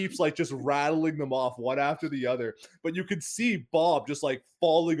just keeps like just rattling them off one after the other. But you could see Bob just like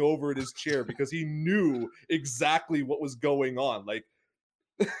falling over in his chair because he knew exactly what was going on. Like,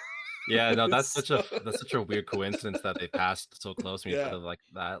 yeah, no, that's such a weird coincidence that they passed so close to me. Like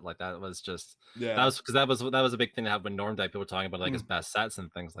that was just that was a big thing to have when Norm died. People were talking about like his best sets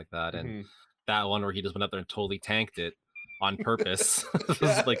and things like that, and that one where he just went up there and totally tanked it on purpose. This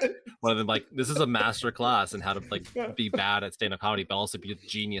is like one of them, like, this is a master class in how to like be bad at stand-up comedy but also be a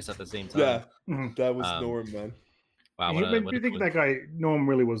genius at the same time. That was Norm, man. Wow. I think that guy Norm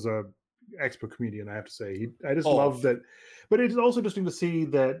really was a expert comedian, I have to say. I just love that, but it's also interesting to see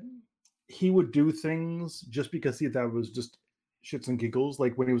that he would do things just because that was just shits and giggles.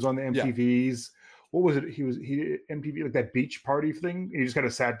 Like when he was on the MTV's what was it? He MTV, like that beach party thing. And he just kind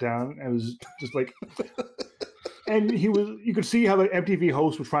of sat down and was just like and you could see how the MTV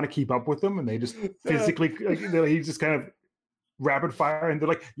host was trying to keep up with them, and they just physically, he just kind of rapid fire, and they're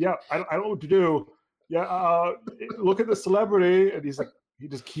like, yeah, I don't know what to do. Yeah, look at the celebrity, and he's like, he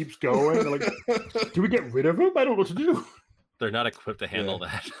just keeps going. They're like, do we get rid of him? I don't know what to do. They're not equipped to handle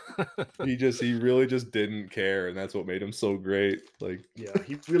that. he really just didn't care, and that's what made him so great. Like, yeah,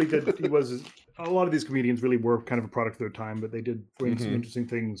 he really did. He was. A lot of these comedians really were kind of a product of their time, but they did bring some interesting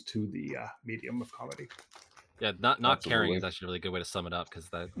things to the medium of comedy. Yeah, not caring is actually a really good way to sum it up, because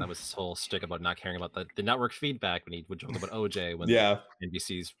that was his whole stick about not caring about the network feedback when he would joke about OJ when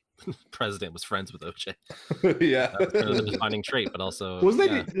NBC's president was friends with OJ. Yeah, that was kind of the defining trait, but also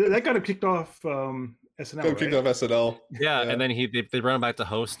wasn't that got him kicked off SNL? Right? Kicked off SNL. Yeah, and then they brought him back to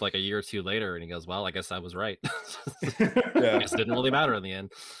host like a year or two later, and he goes, "Well, I guess I was right." I guess it didn't really matter in the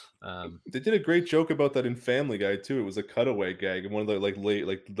end. They did a great joke about that in Family Guy too. It was a cutaway gag in one of the like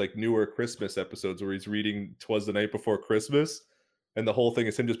newer Christmas episodes where he's reading "'Twas the Night Before Christmas," and the whole thing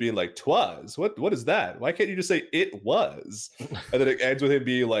is him just being like, "'Twas? What is that? Why can't you just say it was?" And then it ends with him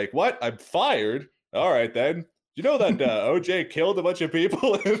being like, "What? I'm fired? All right then. You know that OJ killed a bunch of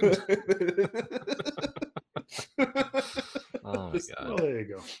people?" Oh my god! Well, there you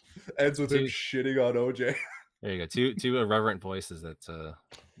go. Ends with him shitting on OJ. There you go. Two irreverent voices that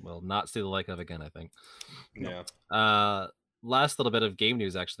will not see the like of again, I think. Yeah. Last little bit of game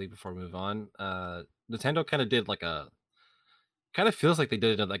news actually before we move on. Nintendo kind of did kind of feels like they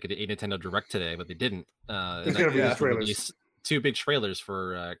did like a Nintendo Direct today, but they didn't. It's gonna be trailers. Two big trailers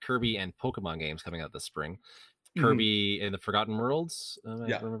for Kirby and Pokemon games coming out this spring. Kirby and the Forgotten Worlds.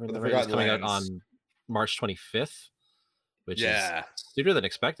 It's coming out on March 25th, which is sooner than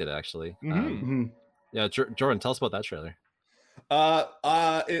expected, actually. Yeah, Jordan, tell us about that trailer.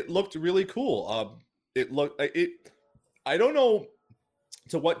 It looked really cool. I don't know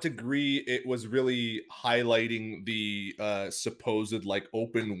to what degree it was really highlighting the supposed like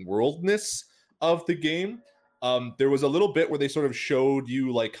open worldness of the game. There was a little bit where they sort of showed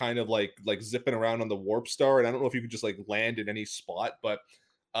you like kind of like zipping around on the warp star, and I don't know if you could just like land in any spot, but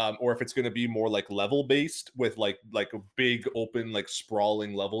or if it's going to be more like level based with like a big open like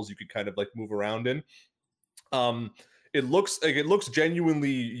sprawling levels you could kind of like move around in. It looks genuinely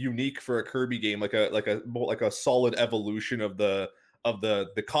unique for a Kirby game, like a solid evolution of the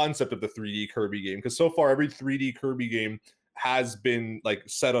concept of the 3D Kirby game, because so far every 3D Kirby game has been like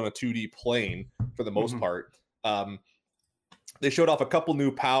set on a 2D plane for the most part. They showed off a couple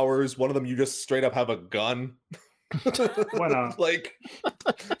new powers. One of them, you just straight up have a gun. Why not? Like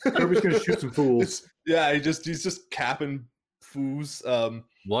Kirby's gonna shoot some fools. Yeah, he's just capping foos.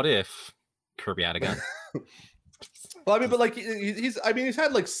 What if Kirby had a gun? Well, I mean, but like he's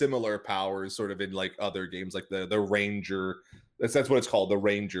had like similar powers sort of in like other games, like the Ranger. That's what it's called, the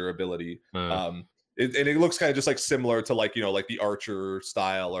Ranger ability. And it looks kind of just like similar to like, you know, like the Archer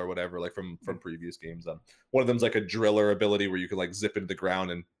style or whatever, like from previous games. One of them's like a driller ability where you can like zip into the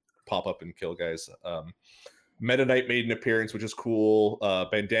ground and pop up and kill guys. Meta Knight made an appearance, which is cool.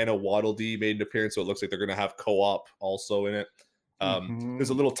 Bandana Waddle Dee made an appearance, so it looks like they're going to have co-op also in it. There's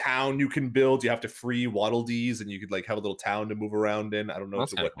a little town you can build. You have to free Waddle Dees, and you could like have a little town to move around in. I don't know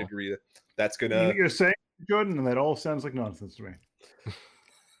to what degree that's gonna. You're saying, Jordan, and that all sounds like nonsense to me.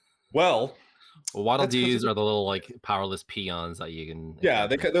 Well, Waddle Dees are the little like powerless peons that you can. Yeah,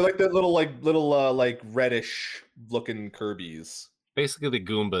 they're like that little like reddish looking Kirby's. Basically, the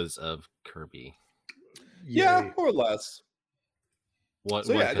Goombas of Kirby. Yeah, more or less. It looks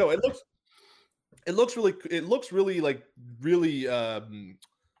really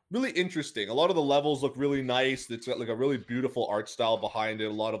interesting. A lot of the levels look really nice. It's got like a really beautiful art style behind it.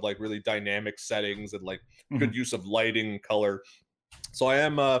 A lot of like really dynamic settings and like good use of lighting, color. So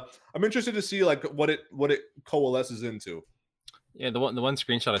I'm interested to see like what it coalesces into. Yeah, the one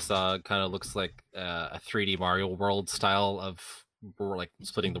screenshot I saw kind of looks like a 3D Mario World style of like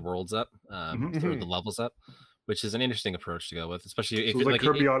splitting the worlds up, through the levels up, which is an interesting approach to go with, especially if it's like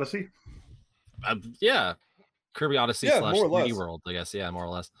Kirby Odyssey. Yeah, Kirby Odyssey / 3D World, I guess. Yeah, more or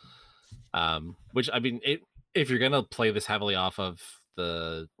less. Which I mean, if you're gonna play this heavily off of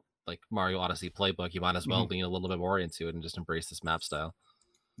the like Mario Odyssey playbook, you might as well lean a little bit more into it and just embrace this map style.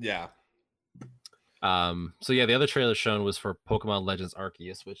 Yeah. So yeah, the other trailer shown was for Pokemon Legends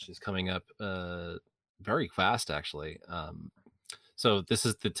Arceus, which is coming up very fast actually. So this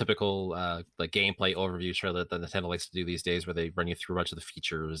is the typical like gameplay overview trailer that Nintendo likes to do these days, where they run you through a bunch of the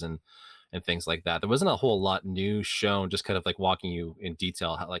features and things like that. There wasn't a whole lot new shown, just kind of like walking you in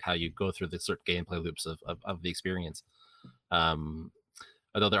detail how you go through the certain gameplay loops of the experience.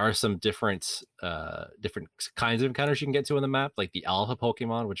 Although there are some different kinds of encounters you can get to in the map, like the Alpha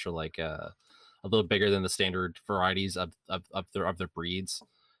Pokemon, which are like a little bigger than the standard varieties of their breeds,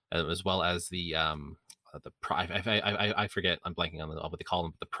 as well as I forget, I'm blanking on what they call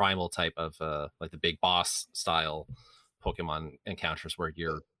them, the primal type of like the big boss style Pokemon encounters where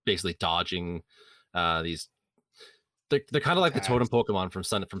you're basically dodging these. They're kind of like the totem Pokemon from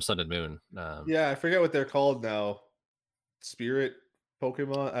Sun and Moon. Yeah, I forget what they're called now. Spirit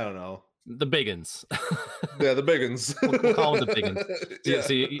Pokemon? I don't know. The biggins. Yeah, the biggins. We'll call them the biggins. Yeah.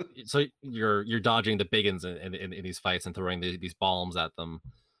 So you're dodging the biggins in these fights and throwing these bombs at them,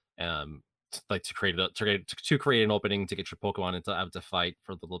 like to create an opening to get your Pokemon out to fight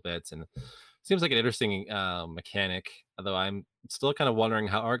for a little bit. And it seems like an interesting mechanic. Although I'm still kind of wondering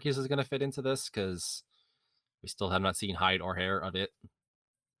how Arceus is going to fit into this, because we still have not seen hide or hair of it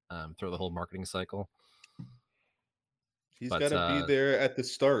through the whole marketing cycle. He's got to be there at the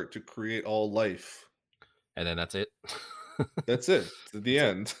start to create all life. And then that's it. That's it. The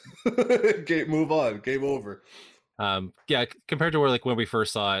end. Move on. Game over. Yeah, compared to when we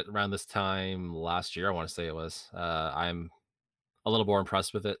first saw it around this time last year, I want to say it was, I'm a little more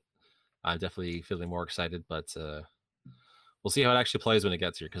impressed with it. I'm definitely feeling more excited, but we'll see how it actually plays when it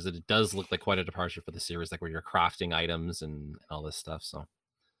gets here, because it does look like quite a departure for the series, like where you're crafting items and all this stuff. So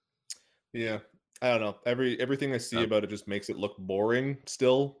yeah, I don't know. Everything I see about it just makes it look boring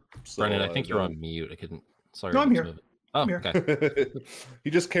still. So, Brennan, I think you're on mute. I couldn't. Sorry. No, I'm here. Oh, okay. He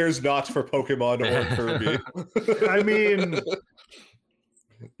just cares not for Pokemon or Kirby. I mean,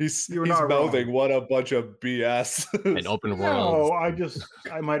 he's mouthing wrong. What a bunch of BS. An open world. No,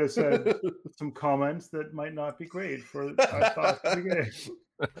 I might have said some comments that might not be great for our thoughts of the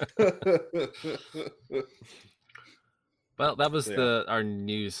game. Well, that was our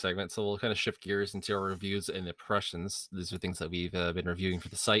news segment, so we'll kind of shift gears into our reviews and impressions. These are things that we've been reviewing for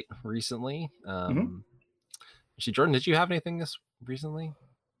the site recently. Actually, Jordan, did you have anything this recently?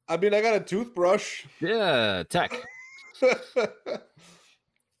 I mean, I got a toothbrush. Yeah, tech.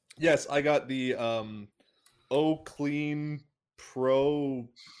 Yes, I got the OClean Pro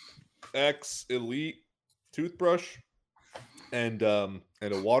X Elite toothbrush and a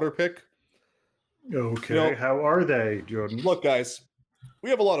water pick. Okay, how are they, Jordan? Look, guys, we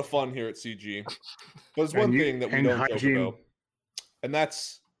have a lot of fun here at CG, but there's one thing that we don't joke about, and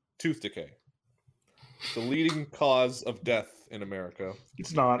that's tooth decay. It's the leading cause of death in America.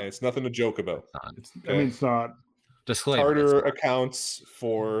 It's not. And it's nothing to joke about. I mean, it's not. Disclaimer. Tartar accounts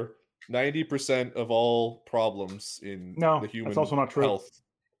for 90% of all problems in the human that's also not true. Health.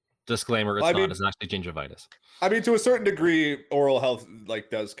 Disclaimer, it's not. It's actually gingivitis. I mean, to a certain degree, oral health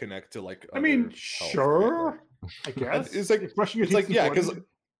does connect to I mean, sure. I guess it's like brushing your teeth. Yeah, because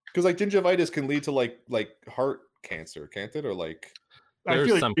gingivitis can lead to like heart cancer, can't it? Or like. I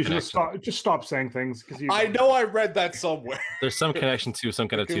feel like you should just stop saying things, because I know I read that somewhere. There's some connection to some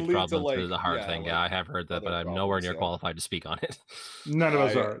kind of tooth problem to the heart thing. Yeah, I have heard that, but I'm nowhere near qualified to speak on it. None of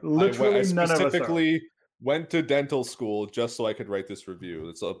us are. Literally, none of us are. I specifically went to dental school just so I could write this review.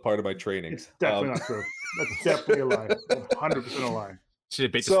 It's a part of my training. It's definitely not true. That's definitely a lie. 100% a lie. Should have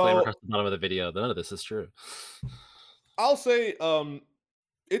a big disclaimer across the bottom of the video. None of this is true. I'll say,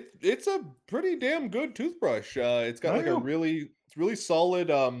 it's a pretty damn good toothbrush. It's got a really solid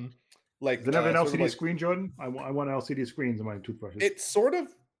like. Does it have an LCD screen, Jordan? I want LCD screens in my toothbrushes. It's sort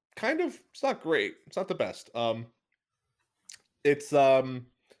of, kind of. It's not great. It's not the best. It's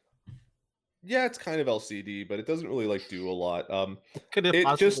yeah, it's kind of LCD, but it doesn't really do a lot. Could it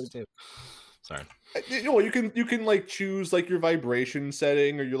possibly do? Sorry. You can like choose like your vibration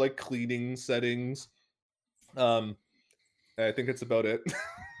setting or your like cleaning settings. I think that's about it.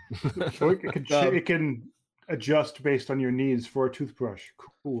 So it can adjust based on your needs for a toothbrush.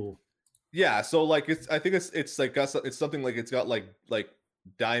 Cool. Yeah, so like I think it's like it's something like it's got like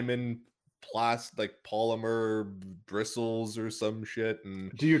diamond polymer bristles or some shit.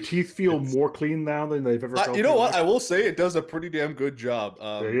 And do your teeth feel more clean now than they've ever felt? You know what? I will say it does a pretty damn good job.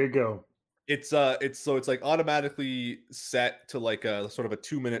 There you go. It's like automatically set to like a sort of a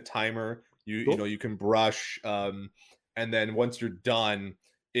 2-minute timer. You can brush, and then once you're done,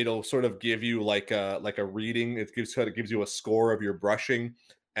 it'll sort of give you like a reading. It gives you a score of your brushing,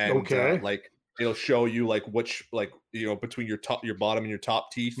 and like it'll show you like which between your bottom and your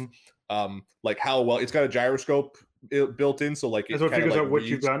top teeth, like how well it's got a gyroscope built in, so like it kind of figures out what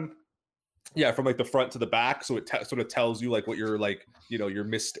you've done. Yeah, from like the front to the back, so it sort of tells you like what your your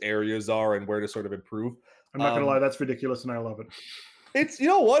missed areas are and where to sort of improve. I'm not gonna lie, that's ridiculous, and I love it. It's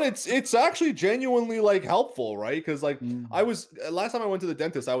it's actually genuinely like helpful, right? Because like I was last time I went to the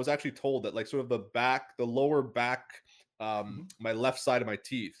dentist, I was actually told that like sort of the lower back, my left side of my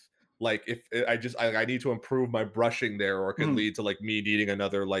teeth, like if I need to improve my brushing there, or it could lead to like me needing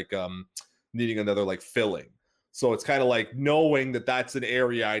another like needing another like filling. So it's kind of like knowing that that's an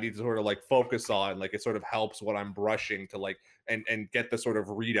area I need to sort of like focus on. Like it sort of helps when I'm brushing to like and get the sort of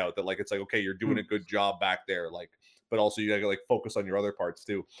readout that like it's like, okay, you're doing a good job back there. Like, but also you gotta like focus on your other parts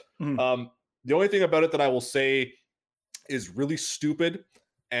too. The only thing about it that I will say is really stupid,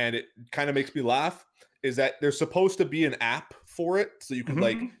 and it kind of makes me laugh, is that there's supposed to be an app for it, so you can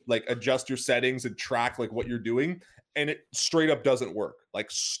like adjust your settings and track like what you're doing, and it straight up doesn't work. Like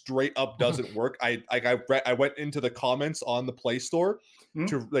straight up doesn't work. I went into the comments on the Play Store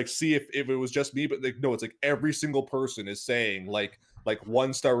to like see if it was just me, but like no, it's like every single person is saying like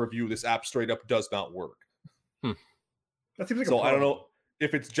 1-star review. This app straight up does not work. That seems like so I don't know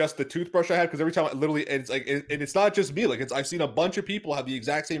if it's just the toothbrush I had, because every time it's like, and it's not just me. Like I've seen a bunch of people have the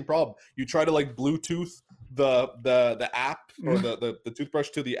exact same problem. You try to like Bluetooth the app or the toothbrush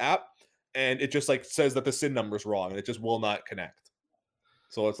to the app, and it just like says that the SIN number is wrong, and it just will not connect.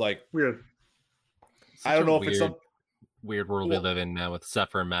 So it's like weird. I don't know if it's some weird world we live in now with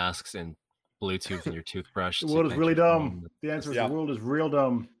Zephyr masks and Bluetooth in your toothbrush. The world is really dumb. The answer is the world is real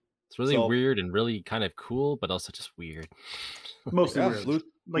dumb. It's really weird and really kind of cool, but also just weird. Mostly weird.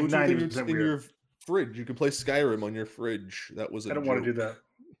 Like 90% in your fridge. You can play Skyrim on your fridge. That was I don't want to do that.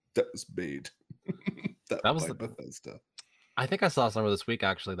 That was made. that was Bethesda. I think I saw somewhere this week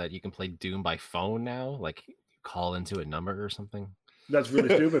actually that you can play Doom by phone now. Like you call into a number or something. That's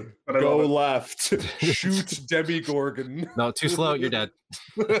really stupid. But Go left. Shoot Demogorgon. No, too slow. You're dead.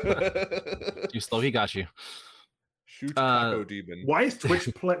 Too slow. He got you. Shoot Taco Demon. Why is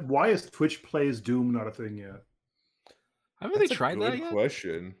Twitch Plays Doom not a thing yet? Haven't they tried that yet?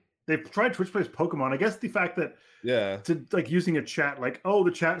 Question. They've tried Twitch Plays Pokemon. I guess the fact that to like using a chat, like, oh, the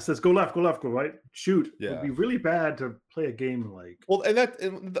chat says go left, go right, shoot. It would be really bad to play a game like. Well,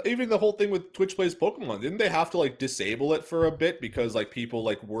 and even the whole thing with Twitch Plays Pokemon, didn't they have to like disable it for a bit because like people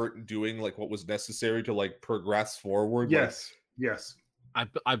like weren't doing like what was necessary to like progress forward? Yes.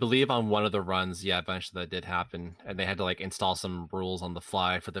 I believe on one of the runs, eventually that did happen, and they had to like install some rules on the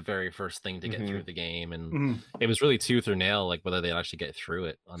fly for the very first thing to get through the game, and it was really tooth or nail, like whether they'd actually get through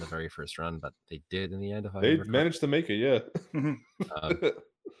it on the very first run, but they did in the end. They managed to make it, and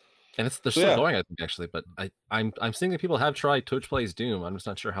they're still going, I think, actually. But I'm seeing that people have tried Twitch Plays Doom. I'm just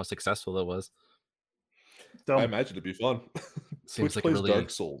not sure how successful it was. I imagine it'd be fun. Seems like plays really Dark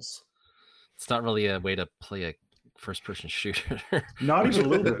Souls. It's not really a way to play a first-person shooter. Not even a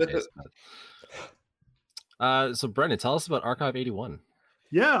little bit. So Brendan, tell us about Archive 81.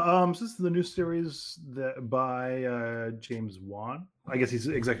 So this is the new series by James Wan. I guess he's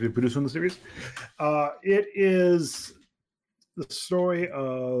executive producer on the series. It is the story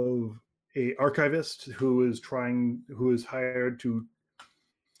of a archivist who is hired to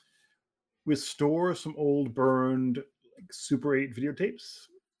restore some old burned like, Super 8 videotapes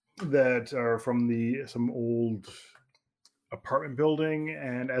that are from some old apartment building,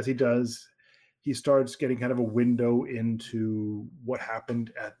 and as he does, he starts getting kind of a window into what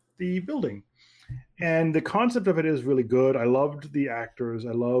happened at the building. And the concept of it is really good. I loved the actors.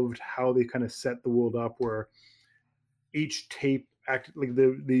 I loved how they kind of set the world up, where each tape acted like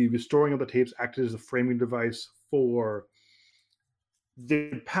the restoring of the tapes acted as a framing device for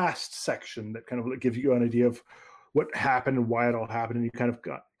the past section that kind of gives you an idea of what happened and why it all happened, and you kind of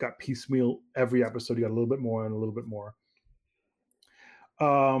got piecemeal every episode. You got a little bit more and a little bit more.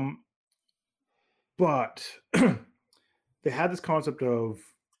 But they had this concept of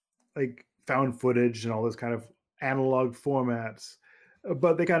like found footage and all this kind of analog formats,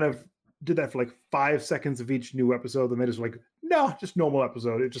 but they kind of did that for like 5 seconds of each new episode. Then they just like, no, just normal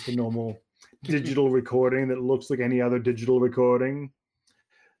episode. It's just a normal digital recording that looks like any other digital recording.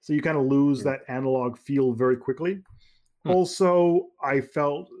 So you kind of lose that analog feel very quickly. Also, I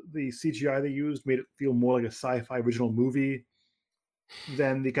felt the CGI they used made it feel more like a sci-fi original movie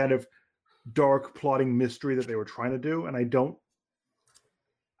than the kind of dark plotting mystery that they were trying to do. And I don't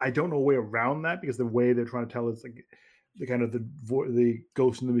know a way around that, because the way they're trying to tell is like the kind of the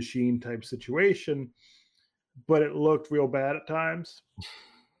Ghost in the Machine type situation, but it looked real bad at times,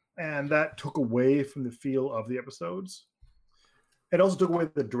 and that took away from the feel of the episodes. It also took away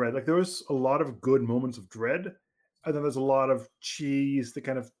the dread. Like there was a lot of good moments of dread, and then there's a lot of cheese that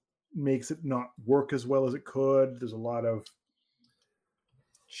kind of makes it not work as well as it could. There's a lot of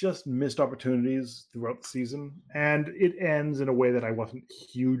just missed opportunities throughout the season, and it ends in a way that I wasn't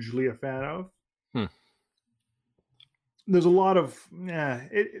hugely a fan of. There's a lot of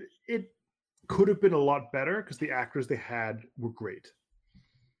it could have been a lot better because the actors they had were great,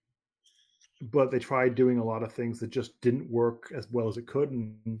 but they tried doing a lot of things that just didn't work as well as it could,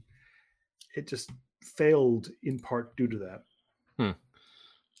 and it just failed in part due to that.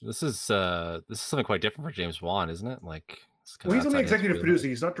 This is something quite different for James Wan, isn't it? Like, well, he's only executive producer.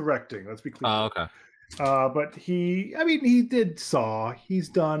 He's not directing. Let's be clear. Oh, okay. But he did Saw. He's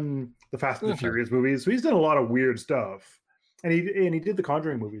done the Fast and the Furious movies. So he's done a lot of weird stuff, and he did the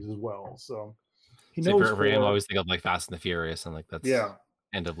Conjuring movies as well. So he knows. For him, I always think of like Fast and the Furious, and like that's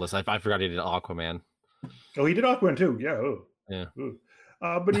end of list. I forgot he did Aquaman. Oh, he did Aquaman too. Yeah. Oh. Yeah.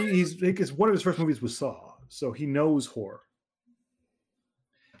 Oh. But he's one of his first movies was Saw, so he knows horror.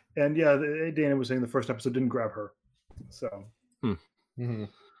 And yeah, Dana was saying the first episode didn't grab her. So. Mm-hmm.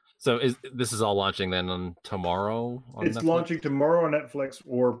 So this is all launching then on tomorrow? It's Netflix? Launching tomorrow on Netflix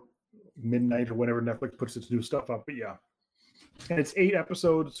or midnight or whenever Netflix puts its new stuff up. But yeah, and it's 8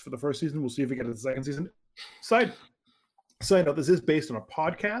 episodes for the first season. We'll see if we get to the second season. Side note: this is based on a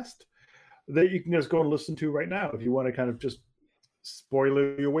podcast that you can just go and listen to right now if you want to kind of just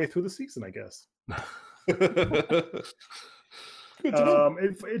spoiler your way through the season, I guess.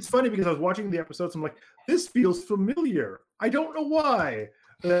 It's funny because I was watching the episodes. I'm like, this feels familiar. I don't know why.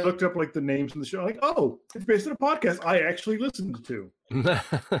 And I looked up like the names of the show. I'm like, oh, it's based on a podcast I actually listened to.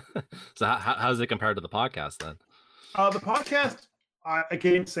 So how does it compare to the podcast then? The podcast,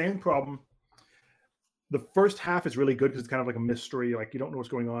 again, same problem. The first half is really good because it's kind of like a mystery. Like you don't know what's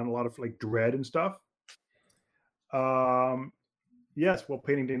going on. A lot of like dread and stuff. Yes, well,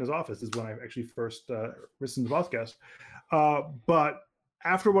 Painting Dana's Office is when I actually first listened to the podcast. But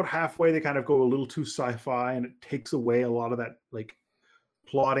after about halfway, they kind of go a little too sci-fi, and it takes away a lot of that like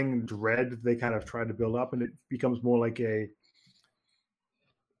plotting dread they kind of try to build up, and it becomes more like a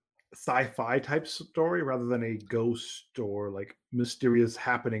sci-fi type story rather than a ghost or like mysterious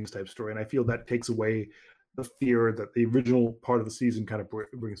happenings type story. And I feel that takes away the fear that the original part of the season kind of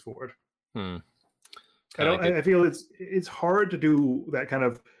brings forward. I feel it's hard to do that kind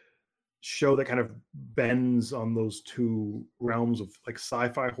of show that kind of bends on those two realms of like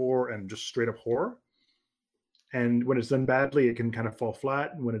sci-fi horror and just straight up horror. And when it's done badly, it can kind of fall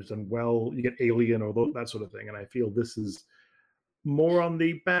flat. And when it's done well, you get Alien or that sort of thing. And I feel this is more on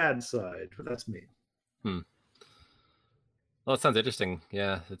the bad side, but that's me. Well, it sounds interesting.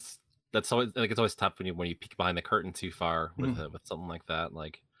 Yeah, that's always like it's always tough when you peek behind the curtain too far with something like that.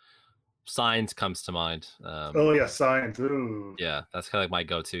 Like Signs comes to mind. Oh yeah, Signs. Ooh. Yeah, that's kind of like my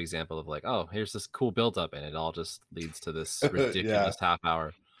go-to example of like, oh, here's this cool build-up, and it all just leads to this ridiculous half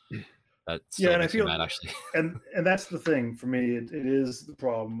hour. And I feel mad, actually. and that's the thing for me. It is the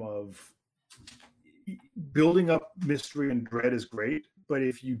problem of building up mystery and dread is great, but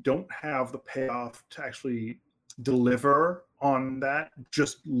if you don't have the payoff to actually deliver on that,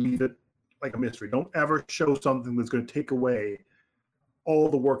 just leave it like a mystery. Don't ever show something that's going to take away all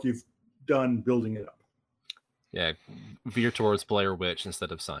the work you've done building it up. Yeah, veer towards Blair Witch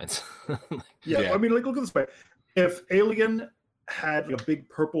instead of Signs. I mean, like look at this way: if Alien had like a big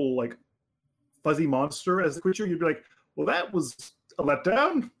purple like fuzzy monster as the creature, you'd be like, well, that was a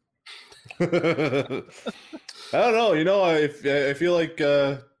letdown. I don't know. You know, I feel like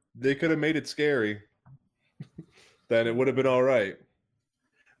they could have made it scary. Then it would have been all right.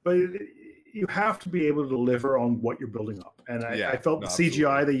 But you have to be able to deliver on what you're building up. And I felt the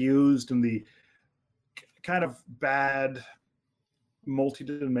CGI they used and the kind of bad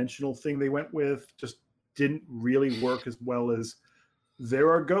multi-dimensional thing they went with just didn't really work as well as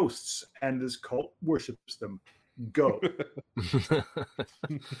there are ghosts and this cult worships them. Go. Yeah,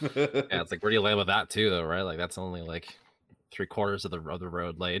 it's like where do you land with that too, though, right? Like that's only like 3/4 of the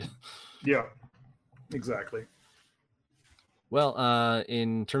road laid. Yeah, exactly. Well,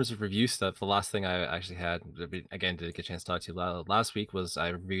 in terms of review stuff, the last thing I actually had, again, did get a chance to talk to you last week, was I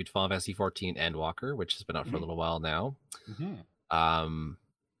reviewed Final Fantasy 14 Endwalker, which has been out for a little while now.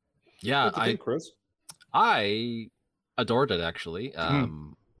 Chris? I adored it, actually.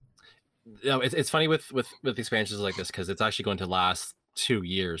 It's funny with expansions like this because it's actually going to last 2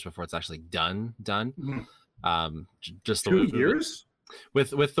 years before it's actually done. Just 2 years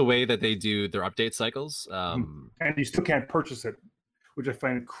with the way that they do their update cycles. And you still can't purchase it, which I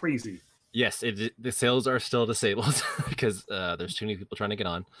find crazy. Yes, the sales are still disabled because there's too many people trying to get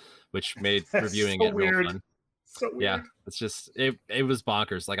on, which made reviewing it real fun. So weird. Yeah, it's just it was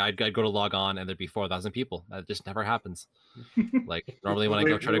bonkers. Like I'd go to log on and there'd be 4,000 people. That just never happens. Like normally when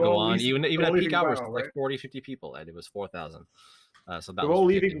I try to go on, even at peak hours, like 40-50 people, and it was 4,000. So that they're all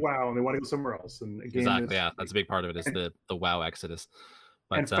leaving WoW and they want to go somewhere else. And again, exactly, yeah, that's a big part of it is the WoW exodus.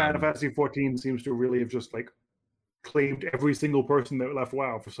 But, and Final Fantasy 14 seems to really have just like claimed every single person that left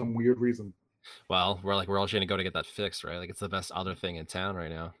WoW for some weird reason. Well, we're all trying to go to get that fixed, right? Like it's the best other thing in town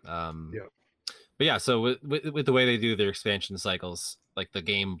right now. But yeah, so with the way they do their expansion cycles, like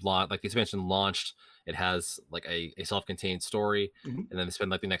the expansion launched It has like a self-contained story, Mhm. and then they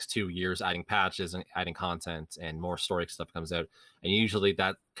spend like the next 2 years adding patches and adding content, and more story stuff comes out. And usually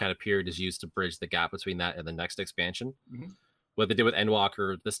that kind of period is used to bridge the gap between that and the next expansion. Mhm. What they did with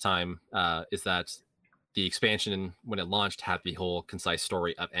Endwalker this time is that the expansion, when it launched, had the whole concise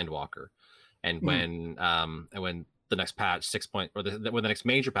story of Endwalker, and when the next patch when the next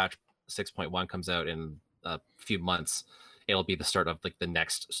major patch 6.1 comes out in a few months, it'll be the start of like the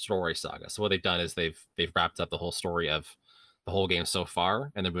next story saga. So what they've done is they've wrapped up the whole story of the whole game so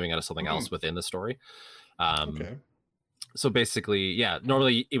far, and they're moving on to something else within the story. Okay. So basically, yeah,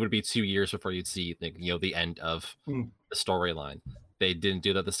 normally it would be 2 years before you'd see the end of Mm. the storyline. They didn't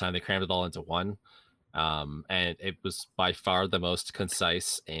do that this time. They crammed it all into one. And it was by far the most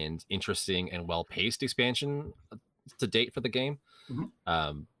concise and interesting and well-paced expansion to date for the game.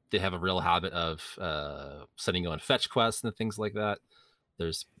 Mhm. They have a real habit of sending you on fetch quests and things like that.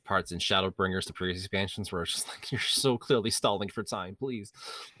 There's parts in Shadowbringers, the previous expansions, where it's just like, you're so clearly stalling for time. Please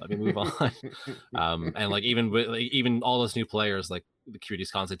let me move on. And like even all those new players, like the community's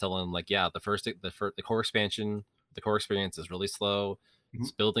constantly telling them, like, yeah, the core expansion, the core experience is really slow.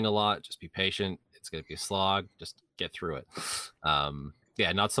 It's building a lot. Just be patient. It's going to be a slog. Just get through it.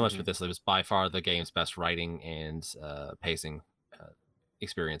 Yeah, not so much with this. It was by far the game's best writing and pacing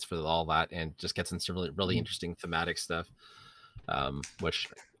experience for all that, and just gets into really interesting thematic stuff, which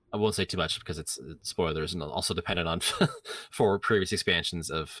I won't say too much because it's spoilers, and also dependent on for previous expansions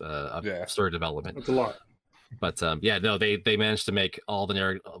of story development. That's a lot. But yeah, no, they managed to make all the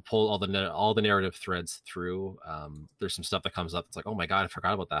narrative, pull all the narrative threads through. There's some stuff that comes up. It's like, oh my god, I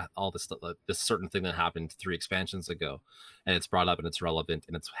forgot about that. All this stuff, this certain thing that happened 3 expansions ago, and it's brought up and it's relevant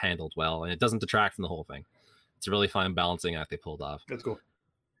and it's handled well, and it doesn't detract from the whole thing. It's a really fine balancing act they pulled off. That's cool.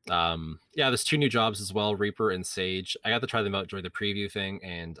 Yeah, there's 2 new jobs as well, Reaper and Sage. I got to try them out during the preview thing,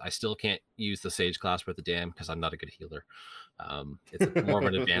 and I still can't use the Sage class with the dam because I'm not a good healer. It's more of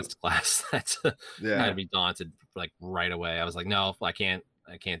an advanced class that had to be daunted like right away. I was like, no, I can't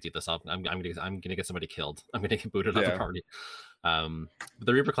do this. I'm gonna get somebody killed. I'm gonna get booted out the party. But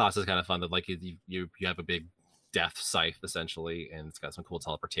the Reaper class is kind of fun. That like you have a big death scythe essentially, and it's got some cool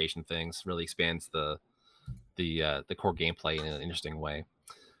teleportation things. Really expands the core gameplay in an interesting way.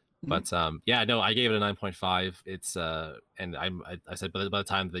 But yeah, no, I gave it a 9.5. It's and I said by the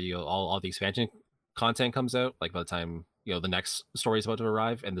time that all the expansion content comes out, like by the time the next story is about to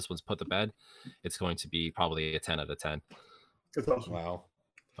arrive and this one's put to bed, it's going to be probably a 10 out of 10. That's awesome. Wow.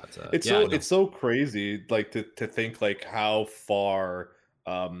 But it's so crazy, like to think like how far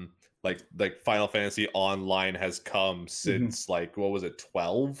like Final Fantasy Online has come since like what was it,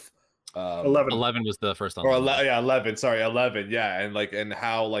 12? 11 was the first online. Or 11. Sorry, 11. Yeah, and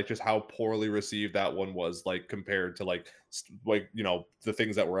how like just how poorly received that one was, like compared to like the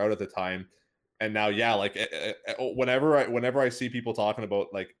things that were out at the time. And now, yeah, like whenever I see people talking about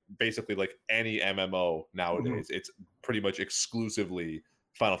like basically like any MMO nowadays, it's pretty much exclusively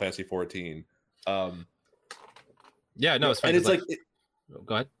Final Fantasy 14. Yeah, no, and it's like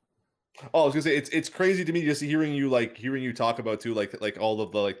go ahead. Oh, I was gonna say it's crazy to me just hearing you talk about too, like all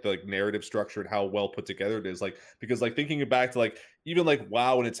of the narrative structure and how well put together it is, like because like thinking back to like even like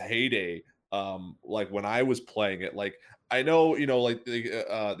WoW in its heyday, like when I was playing it, like I know like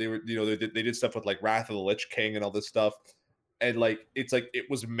they were they did stuff with like Wrath of the Lich King and all this stuff, and like it's like it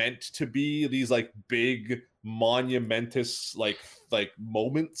was meant to be these like big monumentous like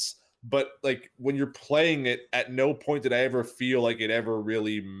moments. But like when you're playing it, at no point did I ever feel like it ever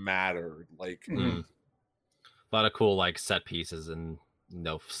really mattered. Like a lot of cool like set pieces and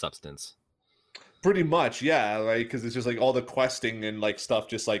no substance. Pretty much, yeah. Like because it's just like all the questing and like stuff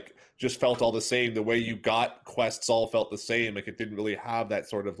just felt all the same. The way you got quests all felt the same. Like it didn't really have that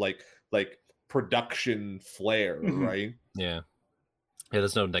sort of like production flair, right? Yeah.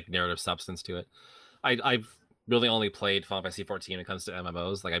 There's no like narrative substance to it. I've really only played Final Fantasy 14 when it comes to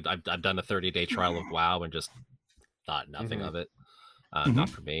MMOs. Like I've done a 30-day trial of WoW and just thought nothing of it. Not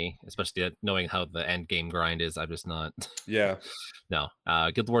for me, especially knowing how the end game grind is. I'm just not. Yeah. No.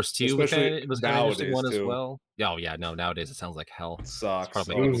 Guild Wars 2 was kind of an interesting one as well. Oh yeah, no. Nowadays it sounds like hell. It sucks. It's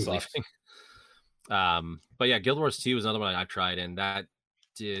probably sucks. But yeah, Guild Wars 2 is another one I've tried, and that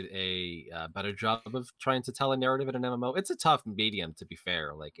did a better job of trying to tell a narrative in an MMO. It's a tough medium, to be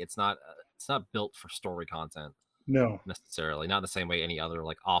fair. Like it's not built for story content. No, necessarily, not the same way any other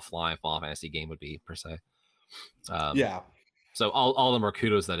like offline Final Fantasy game would be per se. Yeah. So all of them are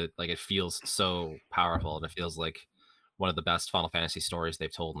kudos that it feels so powerful, and it feels like one of the best Final Fantasy stories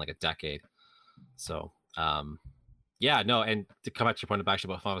they've told in like a decade. So yeah, no, and to come back to your point about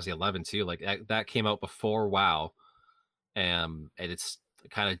Final Fantasy 11 too, like that came out before WoW, and it's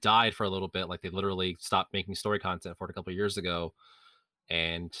kind of died for a little bit. Like they literally stopped making story content for it a couple of years ago,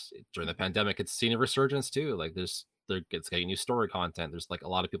 and during the pandemic, it's seen a resurgence too. Like it's getting new story content. There's like a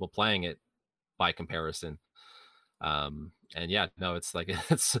lot of people playing it by comparison. And yeah, no, it's like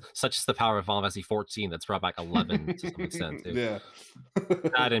it's such as the power of Final Fantasy 14 that's brought back 11 to some extent too. Yeah.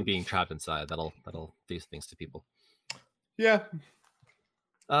 That and being trapped inside, that'll do things to people. Yeah.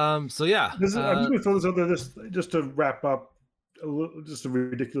 So yeah, I'm just going to throw this out there just to wrap up just a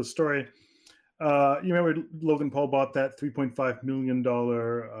ridiculous story. You remember Logan Paul bought that $3.5 million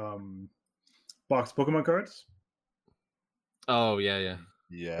box Pokemon cards? Oh yeah.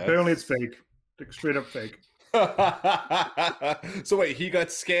 Apparently it's fake, like, straight up fake. So wait, he got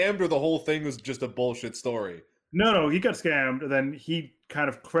scammed, or the whole thing was just a bullshit story? No, he got scammed, and then he kind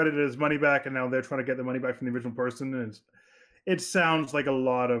of credited his money back, and now they're trying to get the money back from the original person, and it sounds like a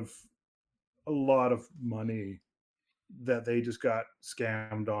lot of money that they just got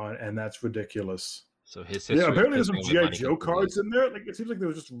scammed on, and that's ridiculous. So his apparently there's some G.I. Joe cards in there. Like, it seems like there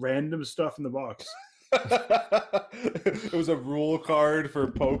was just random stuff in the box. It was a rule card for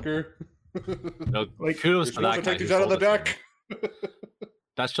poker. No, like, kudos to that guy. Take out of the deck.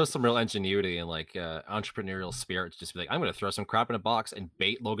 That's just some real ingenuity and like entrepreneurial spirit to just be like, I'm going to throw some crap in a box and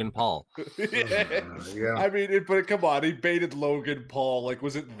bait Logan Paul. Yeah. I mean, but come on, he baited Logan Paul. Like,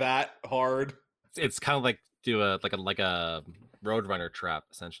 was it that hard? It's kind of like do a Roadrunner trap,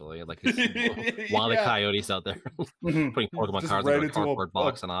 essentially. Like Wile E. Coyote's out there putting Pokemon cards in a cardboard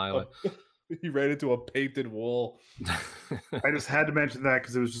box in Iowa. He ran into a painted wall. I just had to mention that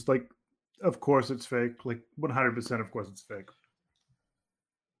because it was just like, of course it's fake. Like 100%, of course it's fake.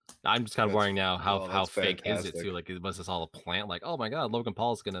 I'm just kind of worrying now how fake fantastic. Is it too? Like, was this all a plant? Like, oh my god, Logan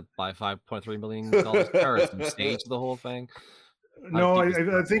Paul's gonna buy $5.3 million cards and stage the whole thing. No,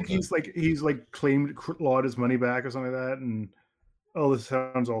 I think he's claimed a lot of his money back or something like that. And this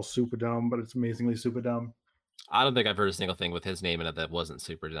sounds all super dumb, but it's amazingly super dumb. I don't think I've heard a single thing with his name in it that wasn't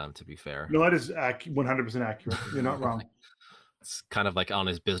super dumb, to be fair. No, that is 100% accurate. You're not wrong. It's kind of like on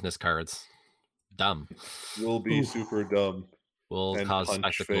his business cards. Dumb. Will be super dumb. Will cause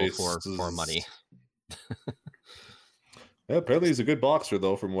spectacle for money. Yeah, apparently he's a good boxer,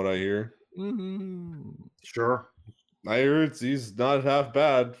 though, from what I hear. Mm-hmm. Sure. I heard he's not half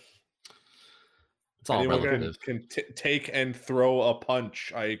bad. It's all Anyone relative. Can take and throw a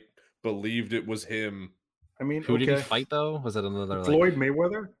punch. I believed it was him. I mean, who did he fight though? Was it another Floyd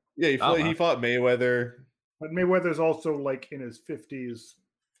Mayweather? Yeah, he fought Mayweather. But Mayweather's also like in his 50s.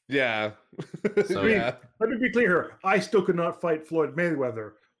 Yeah. So yeah. Let me be clear here. I still could not fight Floyd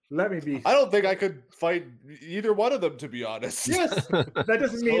Mayweather. Let me be. I don't think I could fight either one of them, to be honest. Yes, that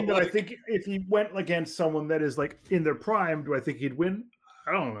doesn't mean that I think if he went against someone that is like in their prime, do I think he'd win?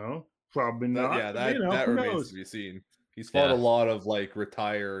 I don't know. Probably not. That remains to be seen. He's fought a lot of like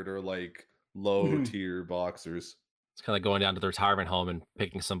retired or like low tier boxers. It's kind of going down to the retirement home and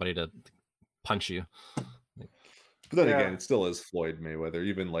picking somebody to punch you. But then again, it still is Floyd Mayweather.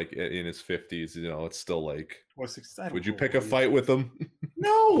 Even like in his 50s, it's still like. Would you pick a fight with him?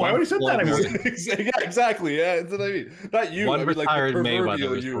 No, why would you say that? Yeah, exactly. Yeah, that's what I mean. Not you. One retired like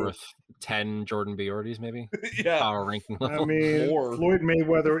Mayweather is worth 10 Jordan B. Ordys, maybe. Yeah. Power ranking level. I mean, Floyd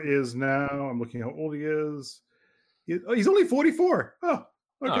Mayweather is now. I'm looking how old he is. He's only 44. Oh, okay.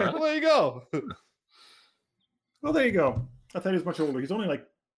 Right. Well, there you go. Well, there you go. I thought he was much older. He's only like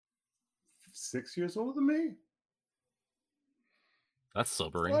 6 years older than me. That's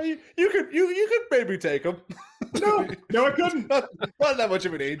sobering. Well, you could maybe take him. No, I couldn't. Not that much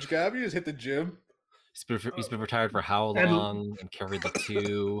of an age gap. You just hit the gym. He's been retired for how long and carried the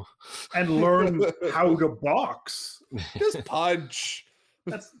 2 and learned how to box. Just punch.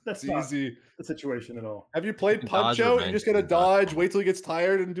 That's not easy. The situation at all. Have you played Punch Out? You just gotta dodge, wait till he gets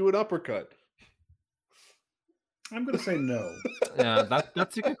tired, and do an uppercut. I'm gonna say no. Yeah,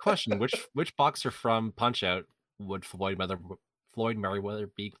 that's a good question. Which boxer from Punch Out would Floyd Mayweather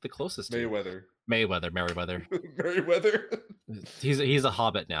be the closest to? Mayweather. Merriweather. He's a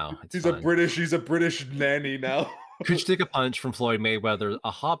hobbit now. He's a British nanny now. Could you take a punch from Floyd Mayweather,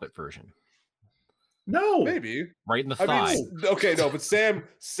 a hobbit version? No. Maybe. Right in the thigh. Okay, no, but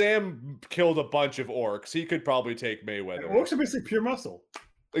Sam killed a bunch of orcs. He could probably take Mayweather. And orcs are basically pure muscle.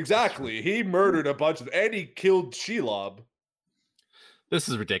 Exactly. He murdered a bunch of and he killed Shelob. This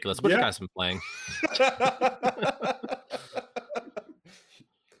is ridiculous. What you guys been playing?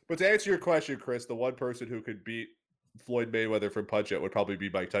 But to answer your question, Chris, the one person who could beat Floyd Mayweather from Punch Out would probably be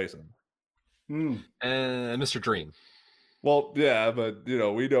Mike Tyson. And Mr. Dream. Well, yeah, but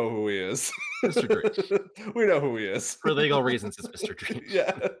we know who he is. Mr. Dream. We know who he is. For legal reasons, it's Mr. Dream.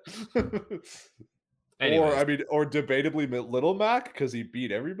 Yeah. Anyways, or debatably Little Mac because he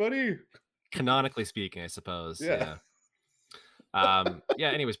beat everybody. canonically speaking, I suppose. Yeah. Yeah.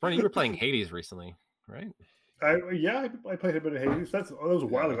 Anyways, Brennan, you were playing Hades recently, right? I played a bit of Hades. That was a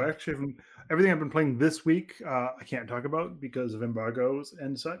while ago. Actually, everything I've been playing this week, I can't talk about because of embargoes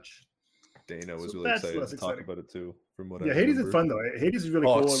and such. Dana was really excited to talk about it too. From what I remember. Hades is fun though. Hades is really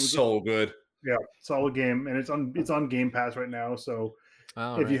cool. It's so good. Yeah, solid game, and it's on Game Pass right now. So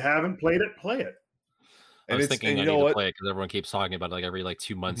if you haven't played it, play it. I was thinking I need to play it because everyone keeps talking about it like every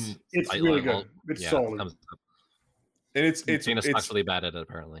 2 months. It's really good. It's solid. And it's really bad at it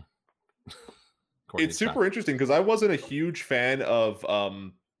apparently. It's super interesting because I wasn't a huge fan of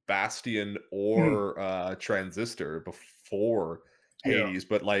Bastion or Transistor before Hades,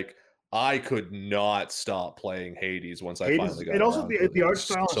 but like I could not stop playing Hades once I finally got it. Also the art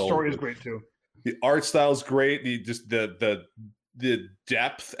style and story is great too. The art style is great. The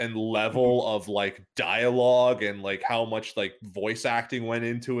depth and level of like dialogue and like how much like voice acting went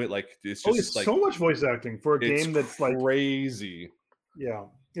into it. Like it's just like so much voice acting for a game that's like crazy. Yeah,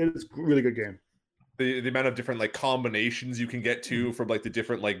 it's a really good game. The amount of different like combinations you can get to from like the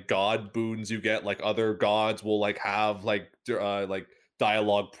different like god boons you get, like other gods will like have like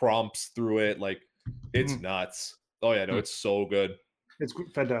dialogue prompts through it. Like it's nuts. Oh yeah, no, it's so good. It's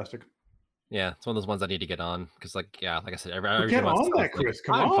fantastic. Yeah, it's one of those ones I need to get on because, like I said, every get on that, Chris.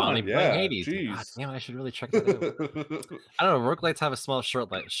 Come on, finally playing Hades. God, I should really check that out. I don't know. Roguelites have a small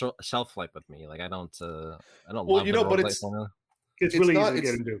shelf life with me. Like I don't. Well, love but it's really easy to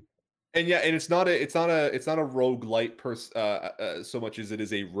get into. And it's not a roguelite so much as it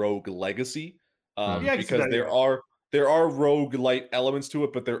is a rogue legacy. Because there are roguelite elements to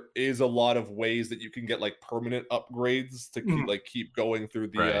it, but there is a lot of ways that you can get like permanent upgrades to keep going through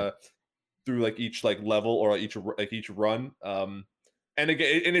the through like each like level or each run. And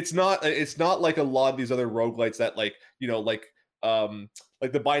again, and it's not like a lot of these other roguelites that like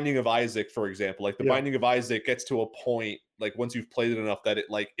the Binding of Isaac, for example. Like the Binding of Isaac gets to a point like once you've played it enough that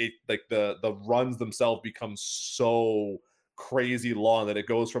the runs themselves become so crazy long that it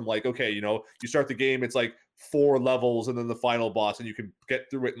goes from like, okay, you start the game, it's like 4 levels and then the final boss, and you can get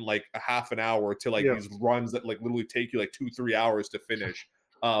through it in like a half an hour to like these runs that like literally take you like 2-3 hours to finish.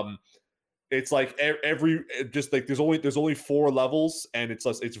 It's like there's only 4 levels, and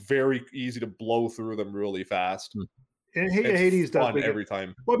it's very easy to blow through them really fast. And Hades does fun every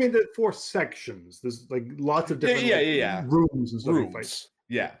time. Well, I mean, the 4 sections. There's like lots of different rooms and stuff.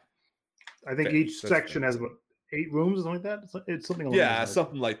 Yeah, I think each section has about 8 rooms or something like that. It's something along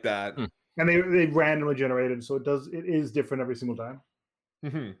something like that. And they randomly generated, so it is different every single time.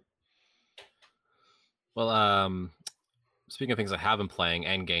 Mm-hmm. Well, speaking of things I have been playing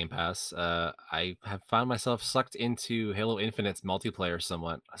and Game Pass, I have found myself sucked into Halo Infinite's multiplayer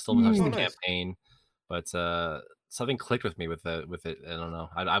somewhat. I still haven't touched the campaign, but something clicked with me with it. I don't know.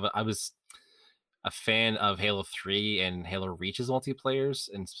 I was a fan of Halo 3 and Halo Reach's multiplayers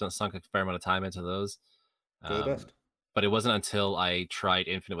and sunk a fair amount of time into those. The best. But it wasn't until I tried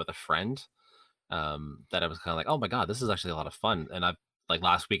Infinite with a friend that I was kind of like, oh my god, this is actually a lot of fun. And I've like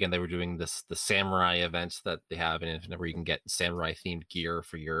last weekend they were doing the samurai event that they have in Infinite where you can get samurai themed gear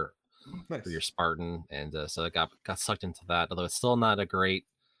for your Spartan, and so I got sucked into that. Although it's still not a great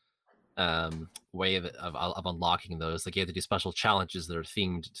way of unlocking those. Like you have to do special challenges that are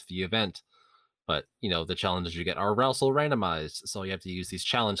themed to the event, but the challenges you get are also randomized, so you have to use these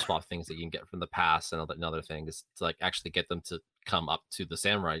challenge swap things that you can get from the past and other things to like actually get them to come up to the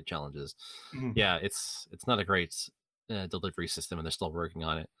samurai challenges. It's not a great delivery system, and they're still working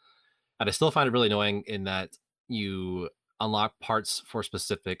on it. And I still find it really annoying in that you unlock parts for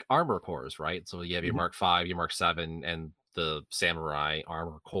specific armor cores, right? So you have your Mark 5, your Mark 7, and the samurai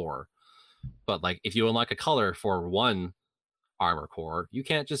armor core. But like if you unlock a color for one armor core, you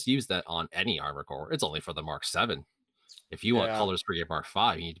can't just use that on any armor core. It's only for the Mark 7. If you want colors for your Mark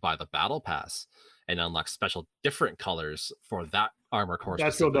 5, you need to buy the battle pass and unlock special different colors for that armor core.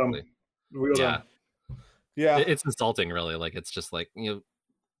 That's so dumb. Real dumb. Yeah, it's insulting, really. Like it's just like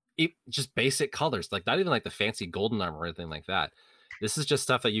just basic colors, like not even like the fancy golden armor or anything like that. This is just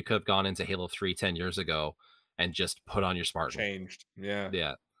stuff that you could have gone into Halo 3 10 years ago and just put on your Spartan. Changed. Yeah.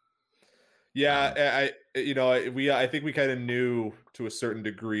 I think we kind of knew to a certain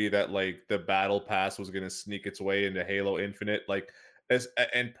degree that like the battle pass was going to sneak its way into Halo Infinite,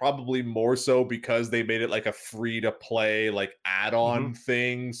 and probably more so because they made it like a free to play like add-on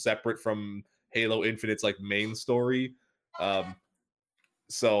thing separate from Halo Infinite's like main story.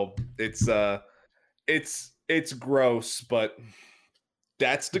 So it's gross, but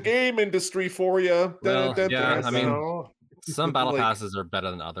that's the game industry for you. Well, I mean, Some battle Like, passes are better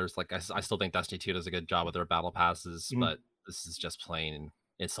than others. Like I still think Destiny 2 does a good job with their battle passes, Mhm. but this is just plain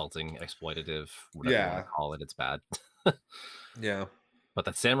insulting, exploitative, whatever you want yeah, to call it. It's bad. yeah. But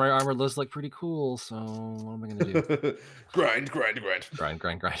that samurai armor does look pretty cool. So what am I gonna do? grind. Grind.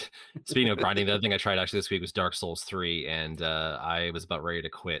 Speaking of grinding, the other thing I tried actually this week was Dark Souls 3, and I was about ready to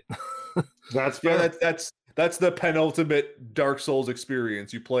quit. That's fair. Yeah, that's the penultimate Dark Souls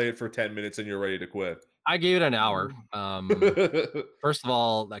experience. You play it for 10 minutes and you're ready to quit. I gave it an hour. First of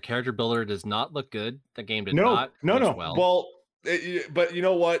all, that character builder does not look good. The game did not finish well. Well, but you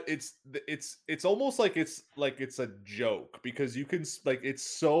know what? It's almost like it's a joke, because you can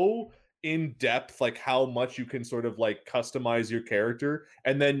it's so in depth, like how much you can sort of like customize your character,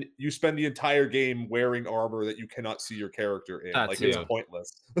 and then you spend the entire game wearing armor that you cannot see your character in. That it's too.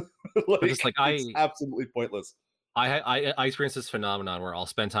 pointless. Just like it's absolutely pointless. I experienced this phenomenon where I'll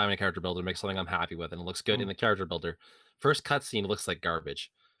spend time in a character builder, make something I'm happy with, and it looks good in the character builder. First cutscene looks like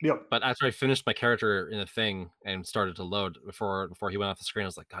garbage. Yep. But after I finished my character in the thing and started to load before he went off the screen, I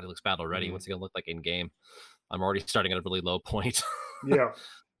was like, God, he looks bad already. What's he gonna look like in game? I'm already starting at a really low point. Yeah.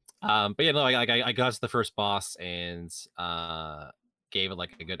 But yeah, no, I got to the first boss and gave it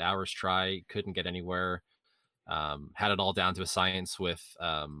like a good hour's try. Couldn't get anywhere. Had it all down to a science with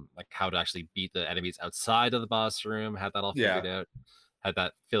like how to actually beat the enemies outside of the boss room. Had that all figured out. Had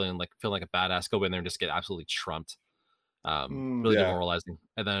that feeling like a badass. Go in there and just get absolutely trumped. Really demoralizing.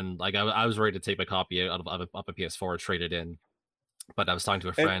 And then like I was ready to take my copy out of a PS4 and trade it in. But I was talking to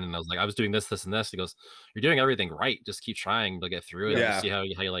a friend and I was like, I was doing this, and this. He goes, "You're doing everything right. Just keep trying to get through it and see how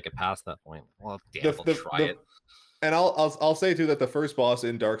you like it past that point." Well, damn, I'll try it. And I'll say too that the first boss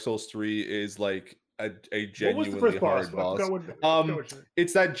in Dark Souls 3 is like a genuinely hard boss.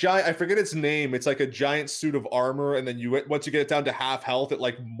 It's that giant, I forget its name. It's like a giant suit of armor, and then once you get it down to half health, it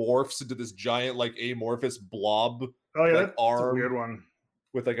like morphs into this giant like amorphous blob. Oh yeah, like, that's arm a weird one.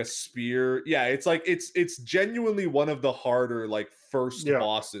 With like a spear. Yeah, it's like it's genuinely one of the harder like first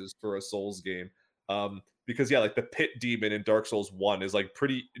bosses for a Souls game. Because like the pit demon in Dark Souls 1 is like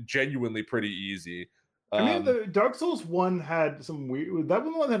genuinely pretty easy. I mean, the Dark Souls 1 had some weird. That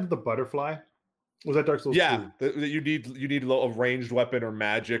one that had the butterfly. Was that Dark Souls 2? You need a ranged weapon or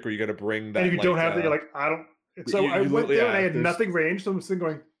magic, or you got to bring that. And if you don't have that, you're like, I don't. So I went there and I had nothing ranged. So I'm sitting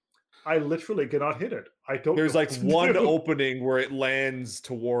going, I literally cannot hit it. I don't. There's like one opening where it lands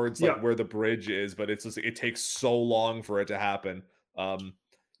towards like where the bridge is, but it's just it takes so long for it to happen. But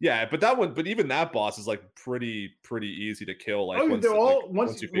even that boss is like pretty easy to kill. Like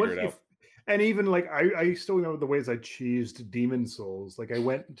once you figure it out. And even like I still remember the ways I cheesed Demon Souls. Like I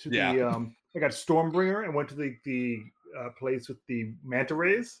went to the I got Stormbringer and went to the place with the manta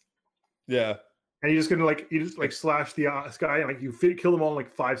rays. Yeah. And you're just gonna slash the sky and like you kill them all in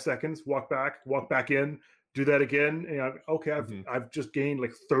like 5 seconds. Walk back in, do that again, and you're like, okay, I've just gained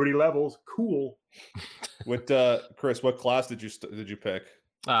like 30 levels. Cool. What Chris? What class did you pick?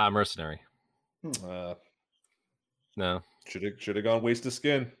 Mercenary. No. Should have gone waste of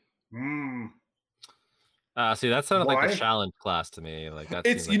skin. See, that sounded like a challenge class to me. Like that's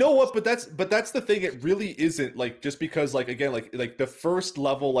it's you know what, but that's the thing. It really isn't like just because like again like the first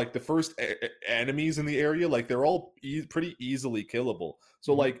level, like the first enemies in the area, like they're all pretty easily killable.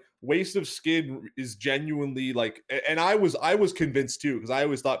 So like waste of skin is genuinely like, and I was convinced too, because I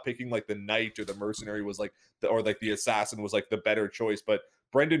always thought picking like the knight or the mercenary was like or like the assassin was like the better choice. But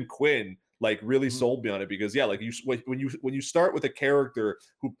Brendan Quinn like really sold me on it, because like when you start with a character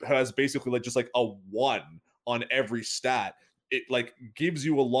who has basically like just like a 1 on every stat, it like gives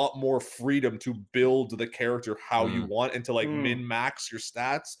you a lot more freedom to build the character how you want and to like min-max your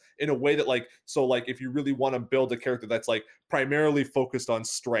stats in a way that like, so like if you really want to build a character that's like primarily focused on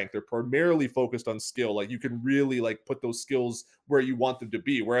strength or primarily focused on skill, like you can really like put those skills where you want them to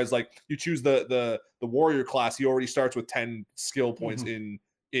be. Whereas like you choose the warrior class, he already starts with 10 skill points in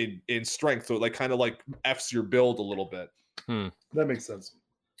strength, so it like kind of like F's your build a little bit. That makes sense.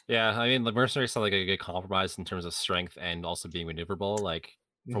 Yeah, I mean, the mercenary sounds like a good compromise in terms of strength and also being maneuverable. Like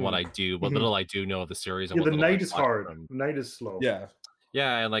from what I do, what little I do know of the series, and the knight is hard. The knight is slow. Yeah,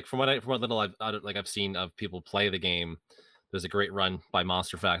 and like from what little I've seen of people play the game, there's a great run by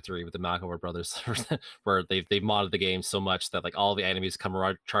Monster Factory with the McElroy brothers where they've modded the game so much that like all the enemies come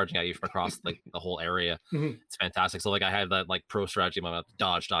charging at you from across like the whole area. It's fantastic. So like I had that like pro strategy in my mouth,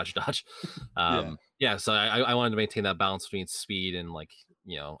 dodge. So I wanted to maintain that balance between speed and like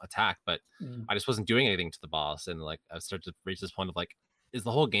attack, but I just wasn't doing anything to the boss, and like I started to reach this point of like, is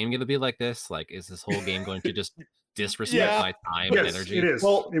the whole game going to be like this? Like, is this whole game going to just disrespect my time and energy? It is.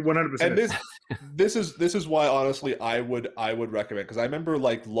 Well, 100%. And this is why honestly I would recommend, because I remember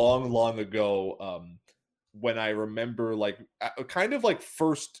like long ago, when I remember like kind of like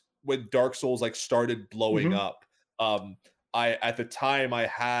first when Dark Souls like started blowing up. I at the time I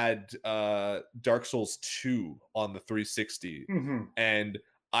had Dark Souls 2 on the 360, and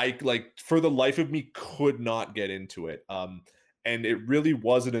I like for the life of me could not get into it. And it really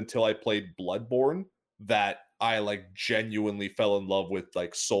wasn't until I played Bloodborne that I like genuinely fell in love with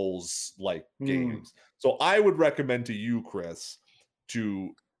like Souls like games. So I would recommend to you, Chris, to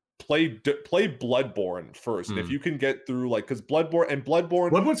play Bloodborne first. And if you can get through like because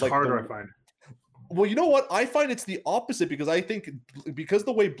Bloodborne's like, harder, I find. Well, you know what? I find it's the opposite because I think because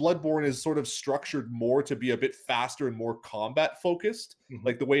the way Bloodborne is sort of structured more to be a bit faster and more combat focused,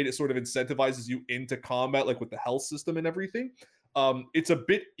 like the way it sort of incentivizes you into combat, like with the health system and everything, it's a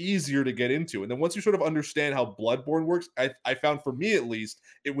bit easier to get into. And then once you sort of understand how Bloodborne works, I found for me at least,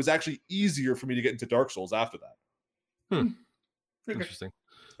 it was actually easier for me to get into Dark Souls after that. Interesting.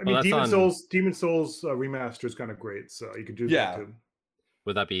 I mean, Demon Souls remaster is kind of great, so you could do that too.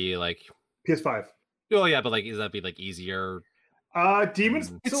 Would that be like PS5? Oh yeah, but like, does that be like easier? Demon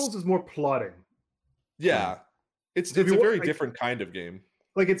Souls is more plotting. Yeah, it's a very different kind of game.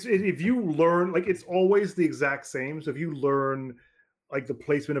 Like if you learn, like it's always the exact same. So if you learn like the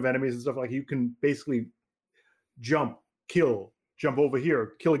placement of enemies and stuff, like you can basically jump over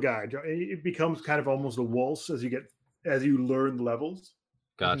here, kill a guy. It becomes kind of almost a waltz as you learn the levels.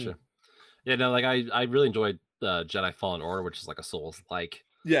 Gotcha. Yeah, no, like I really enjoyed Jedi Fallen Order, which is like a Souls like.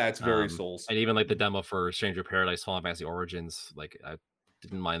 Yeah, it's very Souls. And even like the demo for Stranger Paradise Final Fantasy Origins, like I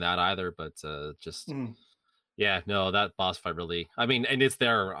didn't mind that either, but yeah, no, that boss fight really, I mean, and it's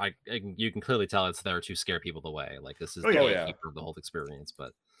there, you can clearly tell it's there to scare people away. Like this is the gatekeeper of the whole experience,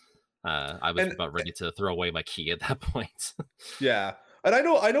 but I was about ready to throw away my key at that point. Yeah. And I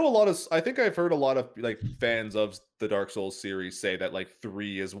know I think I've heard a lot of like fans of the Dark Souls series say that like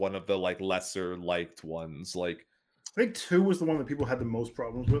 3 is one of the like lesser liked ones. Like I think 2 was the one that people had the most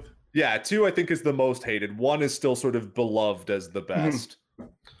problems with. Yeah, 2 I think is the most hated. 1 is still sort of beloved as the best.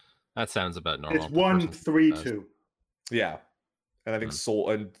 That sounds about normal. It's 1, 3, 2. Yeah. And I think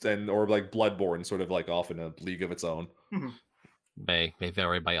Soul and or like Bloodborne sort of like off in a league of its own. May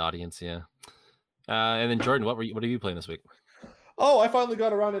vary by audience, yeah. And then Jordan, what are you playing this week? Oh, I finally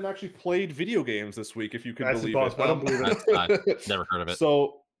got around and actually played video games this week, if you can believe it. I don't believe it. I've never heard of it.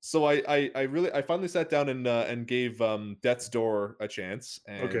 So I finally sat down and gave Death's Door a chance.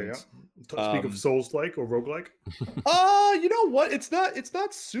 And, Speak of Souls-like or roguelike. You know what? It's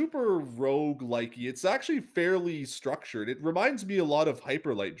not super rogue-likey. It's actually fairly structured. It reminds me a lot of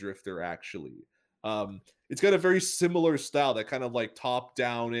Hyper Light Drifter, actually. It's got a very similar style, that kind of like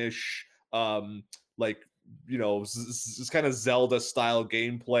top-down-ish, like, you know, it's kind of Zelda style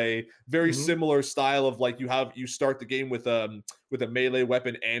gameplay. Very similar style of like you start the game with a melee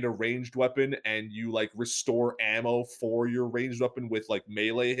weapon and a ranged weapon, and you like restore ammo for your ranged weapon with like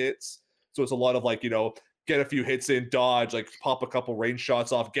melee hits. So it's a lot of like, you know, get a few hits in, dodge, like pop a couple range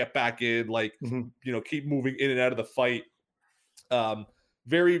shots off, get back in, like you know, keep moving in and out of the fight.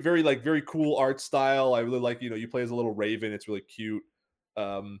 Very, very like very cool art style. I really like, you know, you play as a little raven. It's really cute.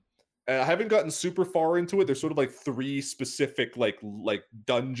 I haven't gotten super far into it. There's sort of like 3 specific like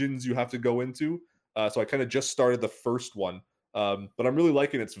dungeons you have to go into. So I kind of just started the first one, but I'm really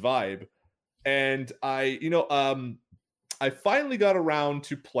liking its vibe. And I finally got around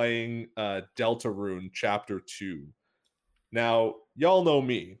to playing Deltarune Chapter 2. Now, y'all know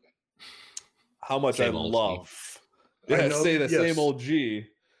me, how much I love. Same old G.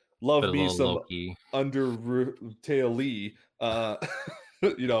 Love me some Undertale.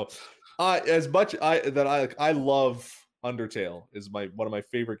 You know, as much I love Undertale is one of my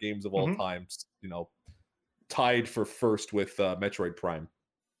favorite games of all time. You know, tied for first with Metroid Prime,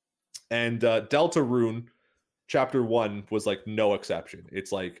 and Deltarune Chapter 1 was like no exception.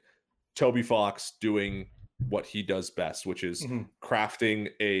 It's like Toby Fox doing what he does best, which is crafting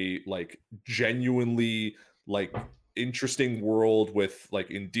a like genuinely like interesting world with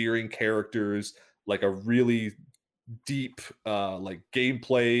like endearing characters, like a really deep like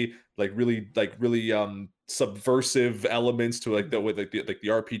gameplay, like really subversive elements to like the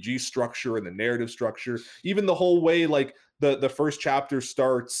RPG structure and the narrative structure. Even the whole way like the first chapter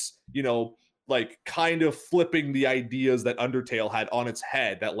starts, you know, like kind of flipping the ideas that Undertale had on its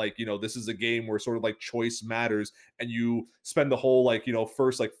head, that like, you know, this is a game where sort of like choice matters, and you spend the whole like, you know,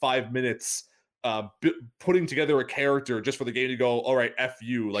 first like 5 minutes putting together a character just for the game to go, all right, F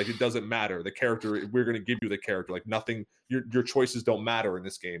you, like it doesn't matter. The character, we're going to give you the character, like nothing, your choices don't matter in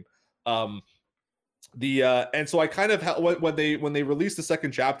this game. And so I kind of when they released the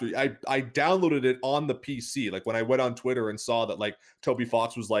second chapter, I downloaded it on the PC. Like when I went on Twitter and saw that like Toby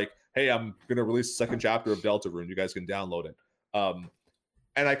Fox was like hey, I'm gonna release the second chapter of Deltarune. You guys can download it.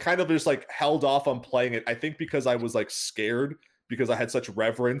 And I kind of just like held off on playing it. I think because I was like scared because I had such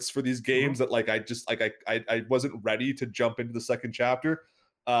reverence for these games that like I just like I wasn't ready to jump into the second chapter.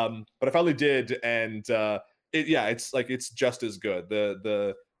 But I finally did, and it's just as good.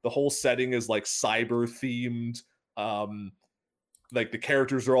 The whole setting is like cyber themed. Like the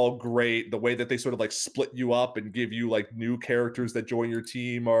characters are all great. The way that they sort of like split you up and give you like new characters that join your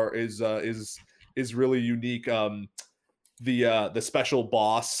team is really unique. The special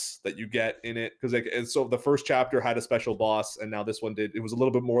boss that you get in it, because like, and so the first chapter had a special boss, and now this one did. It was a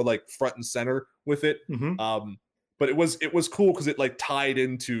little bit more like front and center with it. But it was cool because it like tied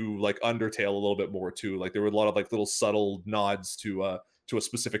into like Undertale a little bit more too. Like there were a lot of like little subtle nods to a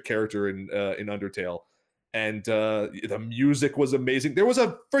specific character in Undertale. And the music was amazing. There was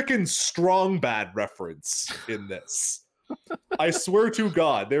a freaking Strong Bad reference in this. I swear to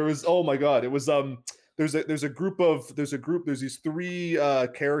God, there was. Oh my God, it was There's these three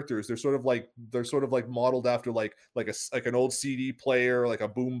characters. They're sort of like modeled after like an old CD player, like a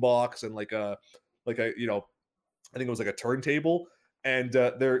boombox, and like a I think it was like a turntable. And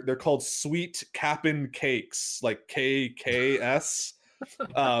they're called Sweet Cap'n Cakes, like KKS.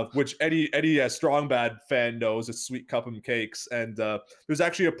 Which Eddie Strong Bad fan knows it's Sweet Cap'n Cakes. And there's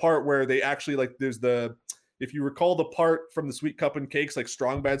actually a part where they actually like if you recall the part from the Sweet Cap'n Cakes, like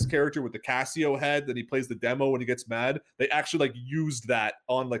Strong Bad's character with the Casio head that he plays the demo when he gets mad, they actually like used that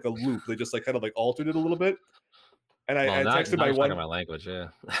on like a loop. They just like kind of like altered it a little bit. And I texted my language, yeah.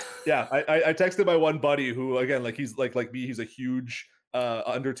 Yeah, I texted my one buddy who, again, like he's like me, he's a huge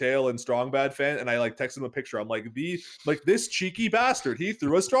Undertale and Strong Bad fan, and I like texted him a picture. I'm like, this cheeky bastard, he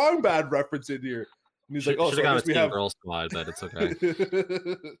threw a Strong Bad reference in here. And he's like, oh, so I guess we have Girl Squad, but it's okay.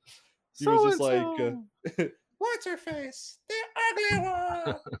 He was just like, what's her face? The ugly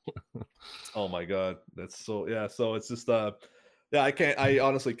one. Oh my God, that's so yeah. So it's just I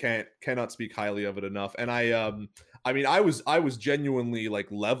honestly cannot speak highly of it enough. And I mean, I was genuinely like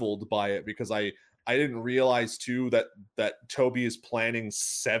leveled by it because I didn't realize too that Toby is planning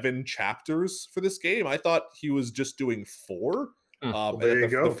 7 chapters for this game. I thought he was just doing 4. Well, there you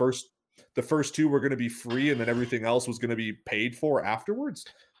go. The first 2 were going to be free, and then everything else was going to be paid for afterwards.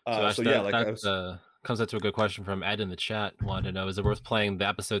 Comes out to a good question from Ed in the chat. Wanted to know, is it worth playing the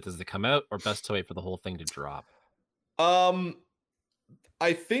episodes as they come out, or best to wait for the whole thing to drop? I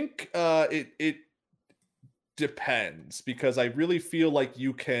think it depends, because I really feel like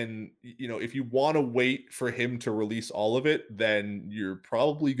you can, if you want to wait for him to release all of it, then you're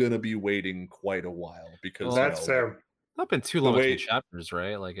probably going to be waiting quite a while, because that's not been too long between chapters,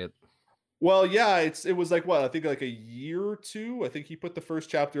 right? Like it. Well, yeah, it was like what, I think like a year or 2. I think he put the first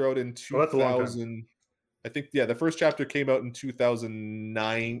chapter out in 2000. I think the first chapter came out in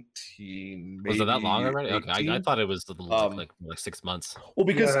 2019. Was it that long already? Okay, I thought it was like 6 months. Well,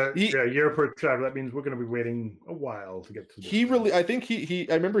 because a year per chapter. That means we're going to be waiting a while to get to this.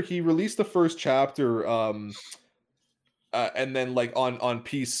 I remember he released the first chapter, and then like on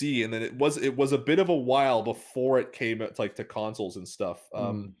PC, and then it was a bit of a while before it came out like to consoles and stuff.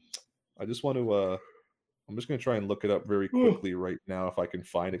 I just want to I'm just going to try and look it up very quickly right now if I can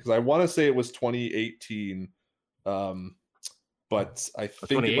find it, because I want to say it was 2018, but I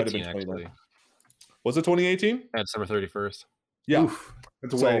think it might have been 2019. Was it 2018? Yeah, December 31st. Yeah. Oof,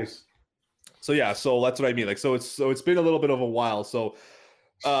 that's a ways. So yeah, so that's what I mean. Like, so it's been a little bit of a while. So,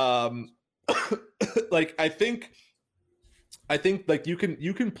 like I think like you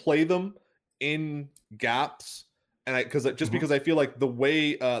can play them in gaps. And because I feel like the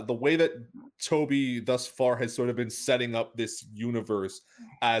way that Toby thus far has sort of been setting up this universe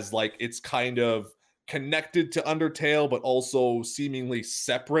as like it's kind of connected to Undertale, but also seemingly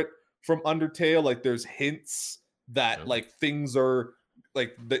separate from Undertale. Like there's hints that like things are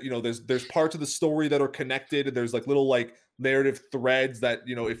like that, there's parts of the story that are connected, and there's like little like narrative threads that,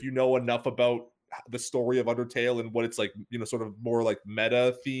 if you know enough about the story of Undertale and what it's like, sort of more like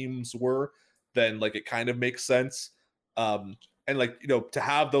meta themes were, then like it kind of makes sense. And like, to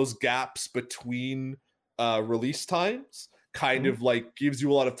have those gaps between release times kind of like gives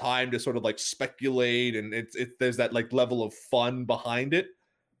you a lot of time to sort of like speculate, and there's that like level of fun behind it.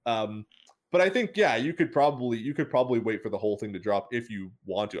 But I think, yeah, you could probably wait for the whole thing to drop if you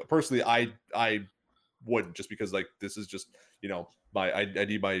want to. Personally, I wouldn't, just because like this is just, I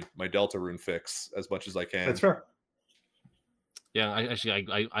need my Deltarune fix as much as I can. That's fair. Yeah, I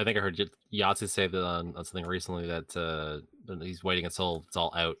think I heard Yahtzee say that on something recently that he's waiting until it's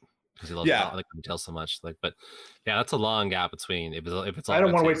all out because he loves the details so much. Like, but yeah, that's a long gap between if it's all I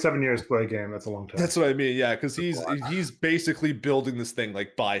don't want to wait 7 years to play a game. That's a long time. That's what I mean. Yeah, because he's basically building this thing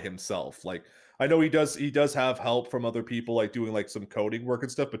like by himself. Like I know he does have help from other people, like doing like some coding work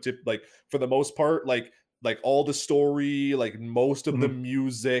and stuff, but like for the most part, like all the story, like most of the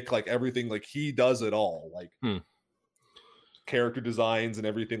music, like everything, like he does it all. Like character designs and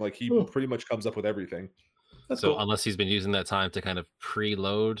everything, like he pretty much comes up with everything. That's so cool. Unless he's been using that time to kind of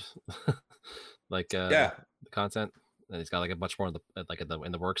preload like the content, and he's got like a much more in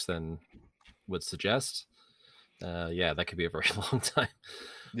the works than would suggest, that could be a very long time.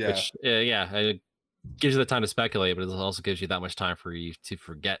 Which it gives you the time to speculate, but it also gives you that much time for you to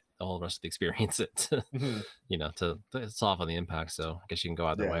forget the whole rest of the experience to soften the impact. So I guess you can go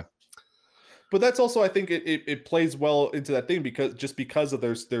either way. But that's also, I think it plays well into that thing because of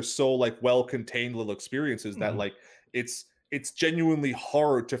there's so like well contained little experiences that like it's genuinely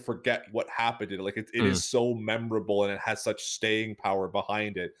hard to forget what happened. Like it is so memorable and it has such staying power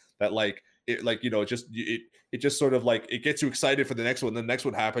behind it that like it like it just sort of like it gets you excited for the next one. The next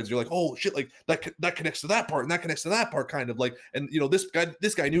one happens, you're like, oh shit, like that connects to that part and that connects to that part, kind of like, and this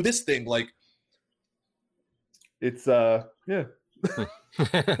guy knew this thing, like it's cool.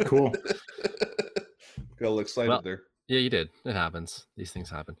 Got a little excited there. Yeah, you did. It happens. These things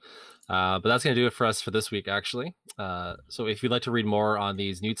happen. But that's going to do it for us for this week, actually. So if you'd like to read more on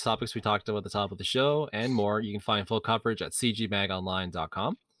these news topics we talked about at the top of the show and more, you can find full coverage at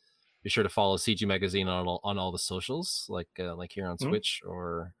cgmagonline.com. Be sure to follow CG Magazine on all the socials, like here on Twitch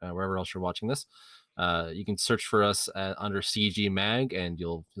or wherever else you're watching this. You can search for us under CG Mag, and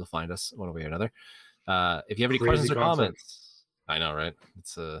you'll find us one way or another. If you have any questions or comments, I know, right?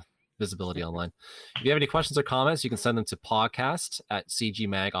 It's visibility online. If you have any questions or comments, you can send them to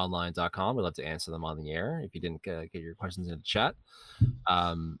podcast@cgmagonline.com. We'd love to answer them on the air if you didn't get your questions in the chat.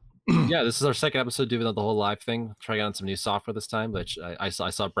 This is our second episode doing the whole live thing. Trying out some new software this time, which I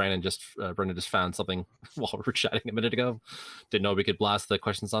saw Brandon just found something while we were chatting a minute ago. Didn't know we could blast the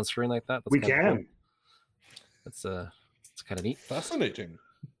questions on screen like that. We can. Cool. That's kind of neat. Fascinating.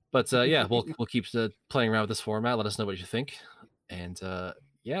 But we'll keep playing around with this format. Let us know what you think. And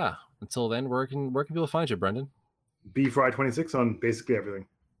until then, where can people find you, Brendan? BFry26 on basically everything.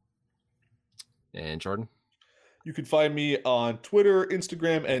 And Jordan? You can find me on Twitter,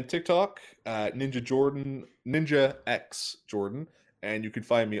 Instagram, and TikTok at Ninja X Jordan. And you can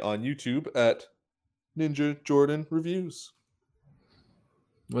find me on YouTube at Ninja Jordan Reviews.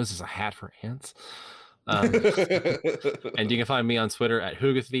 What is this, a hat for ants? And you can find me on Twitter at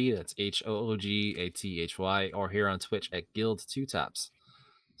Hoogathy, that's HOOGATHY, or here on Twitch at Guild2Taps.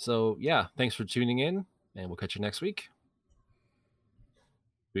 So thanks for tuning in, and we'll catch you next week.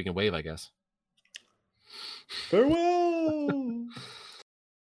 We can wave, I guess. Farewell.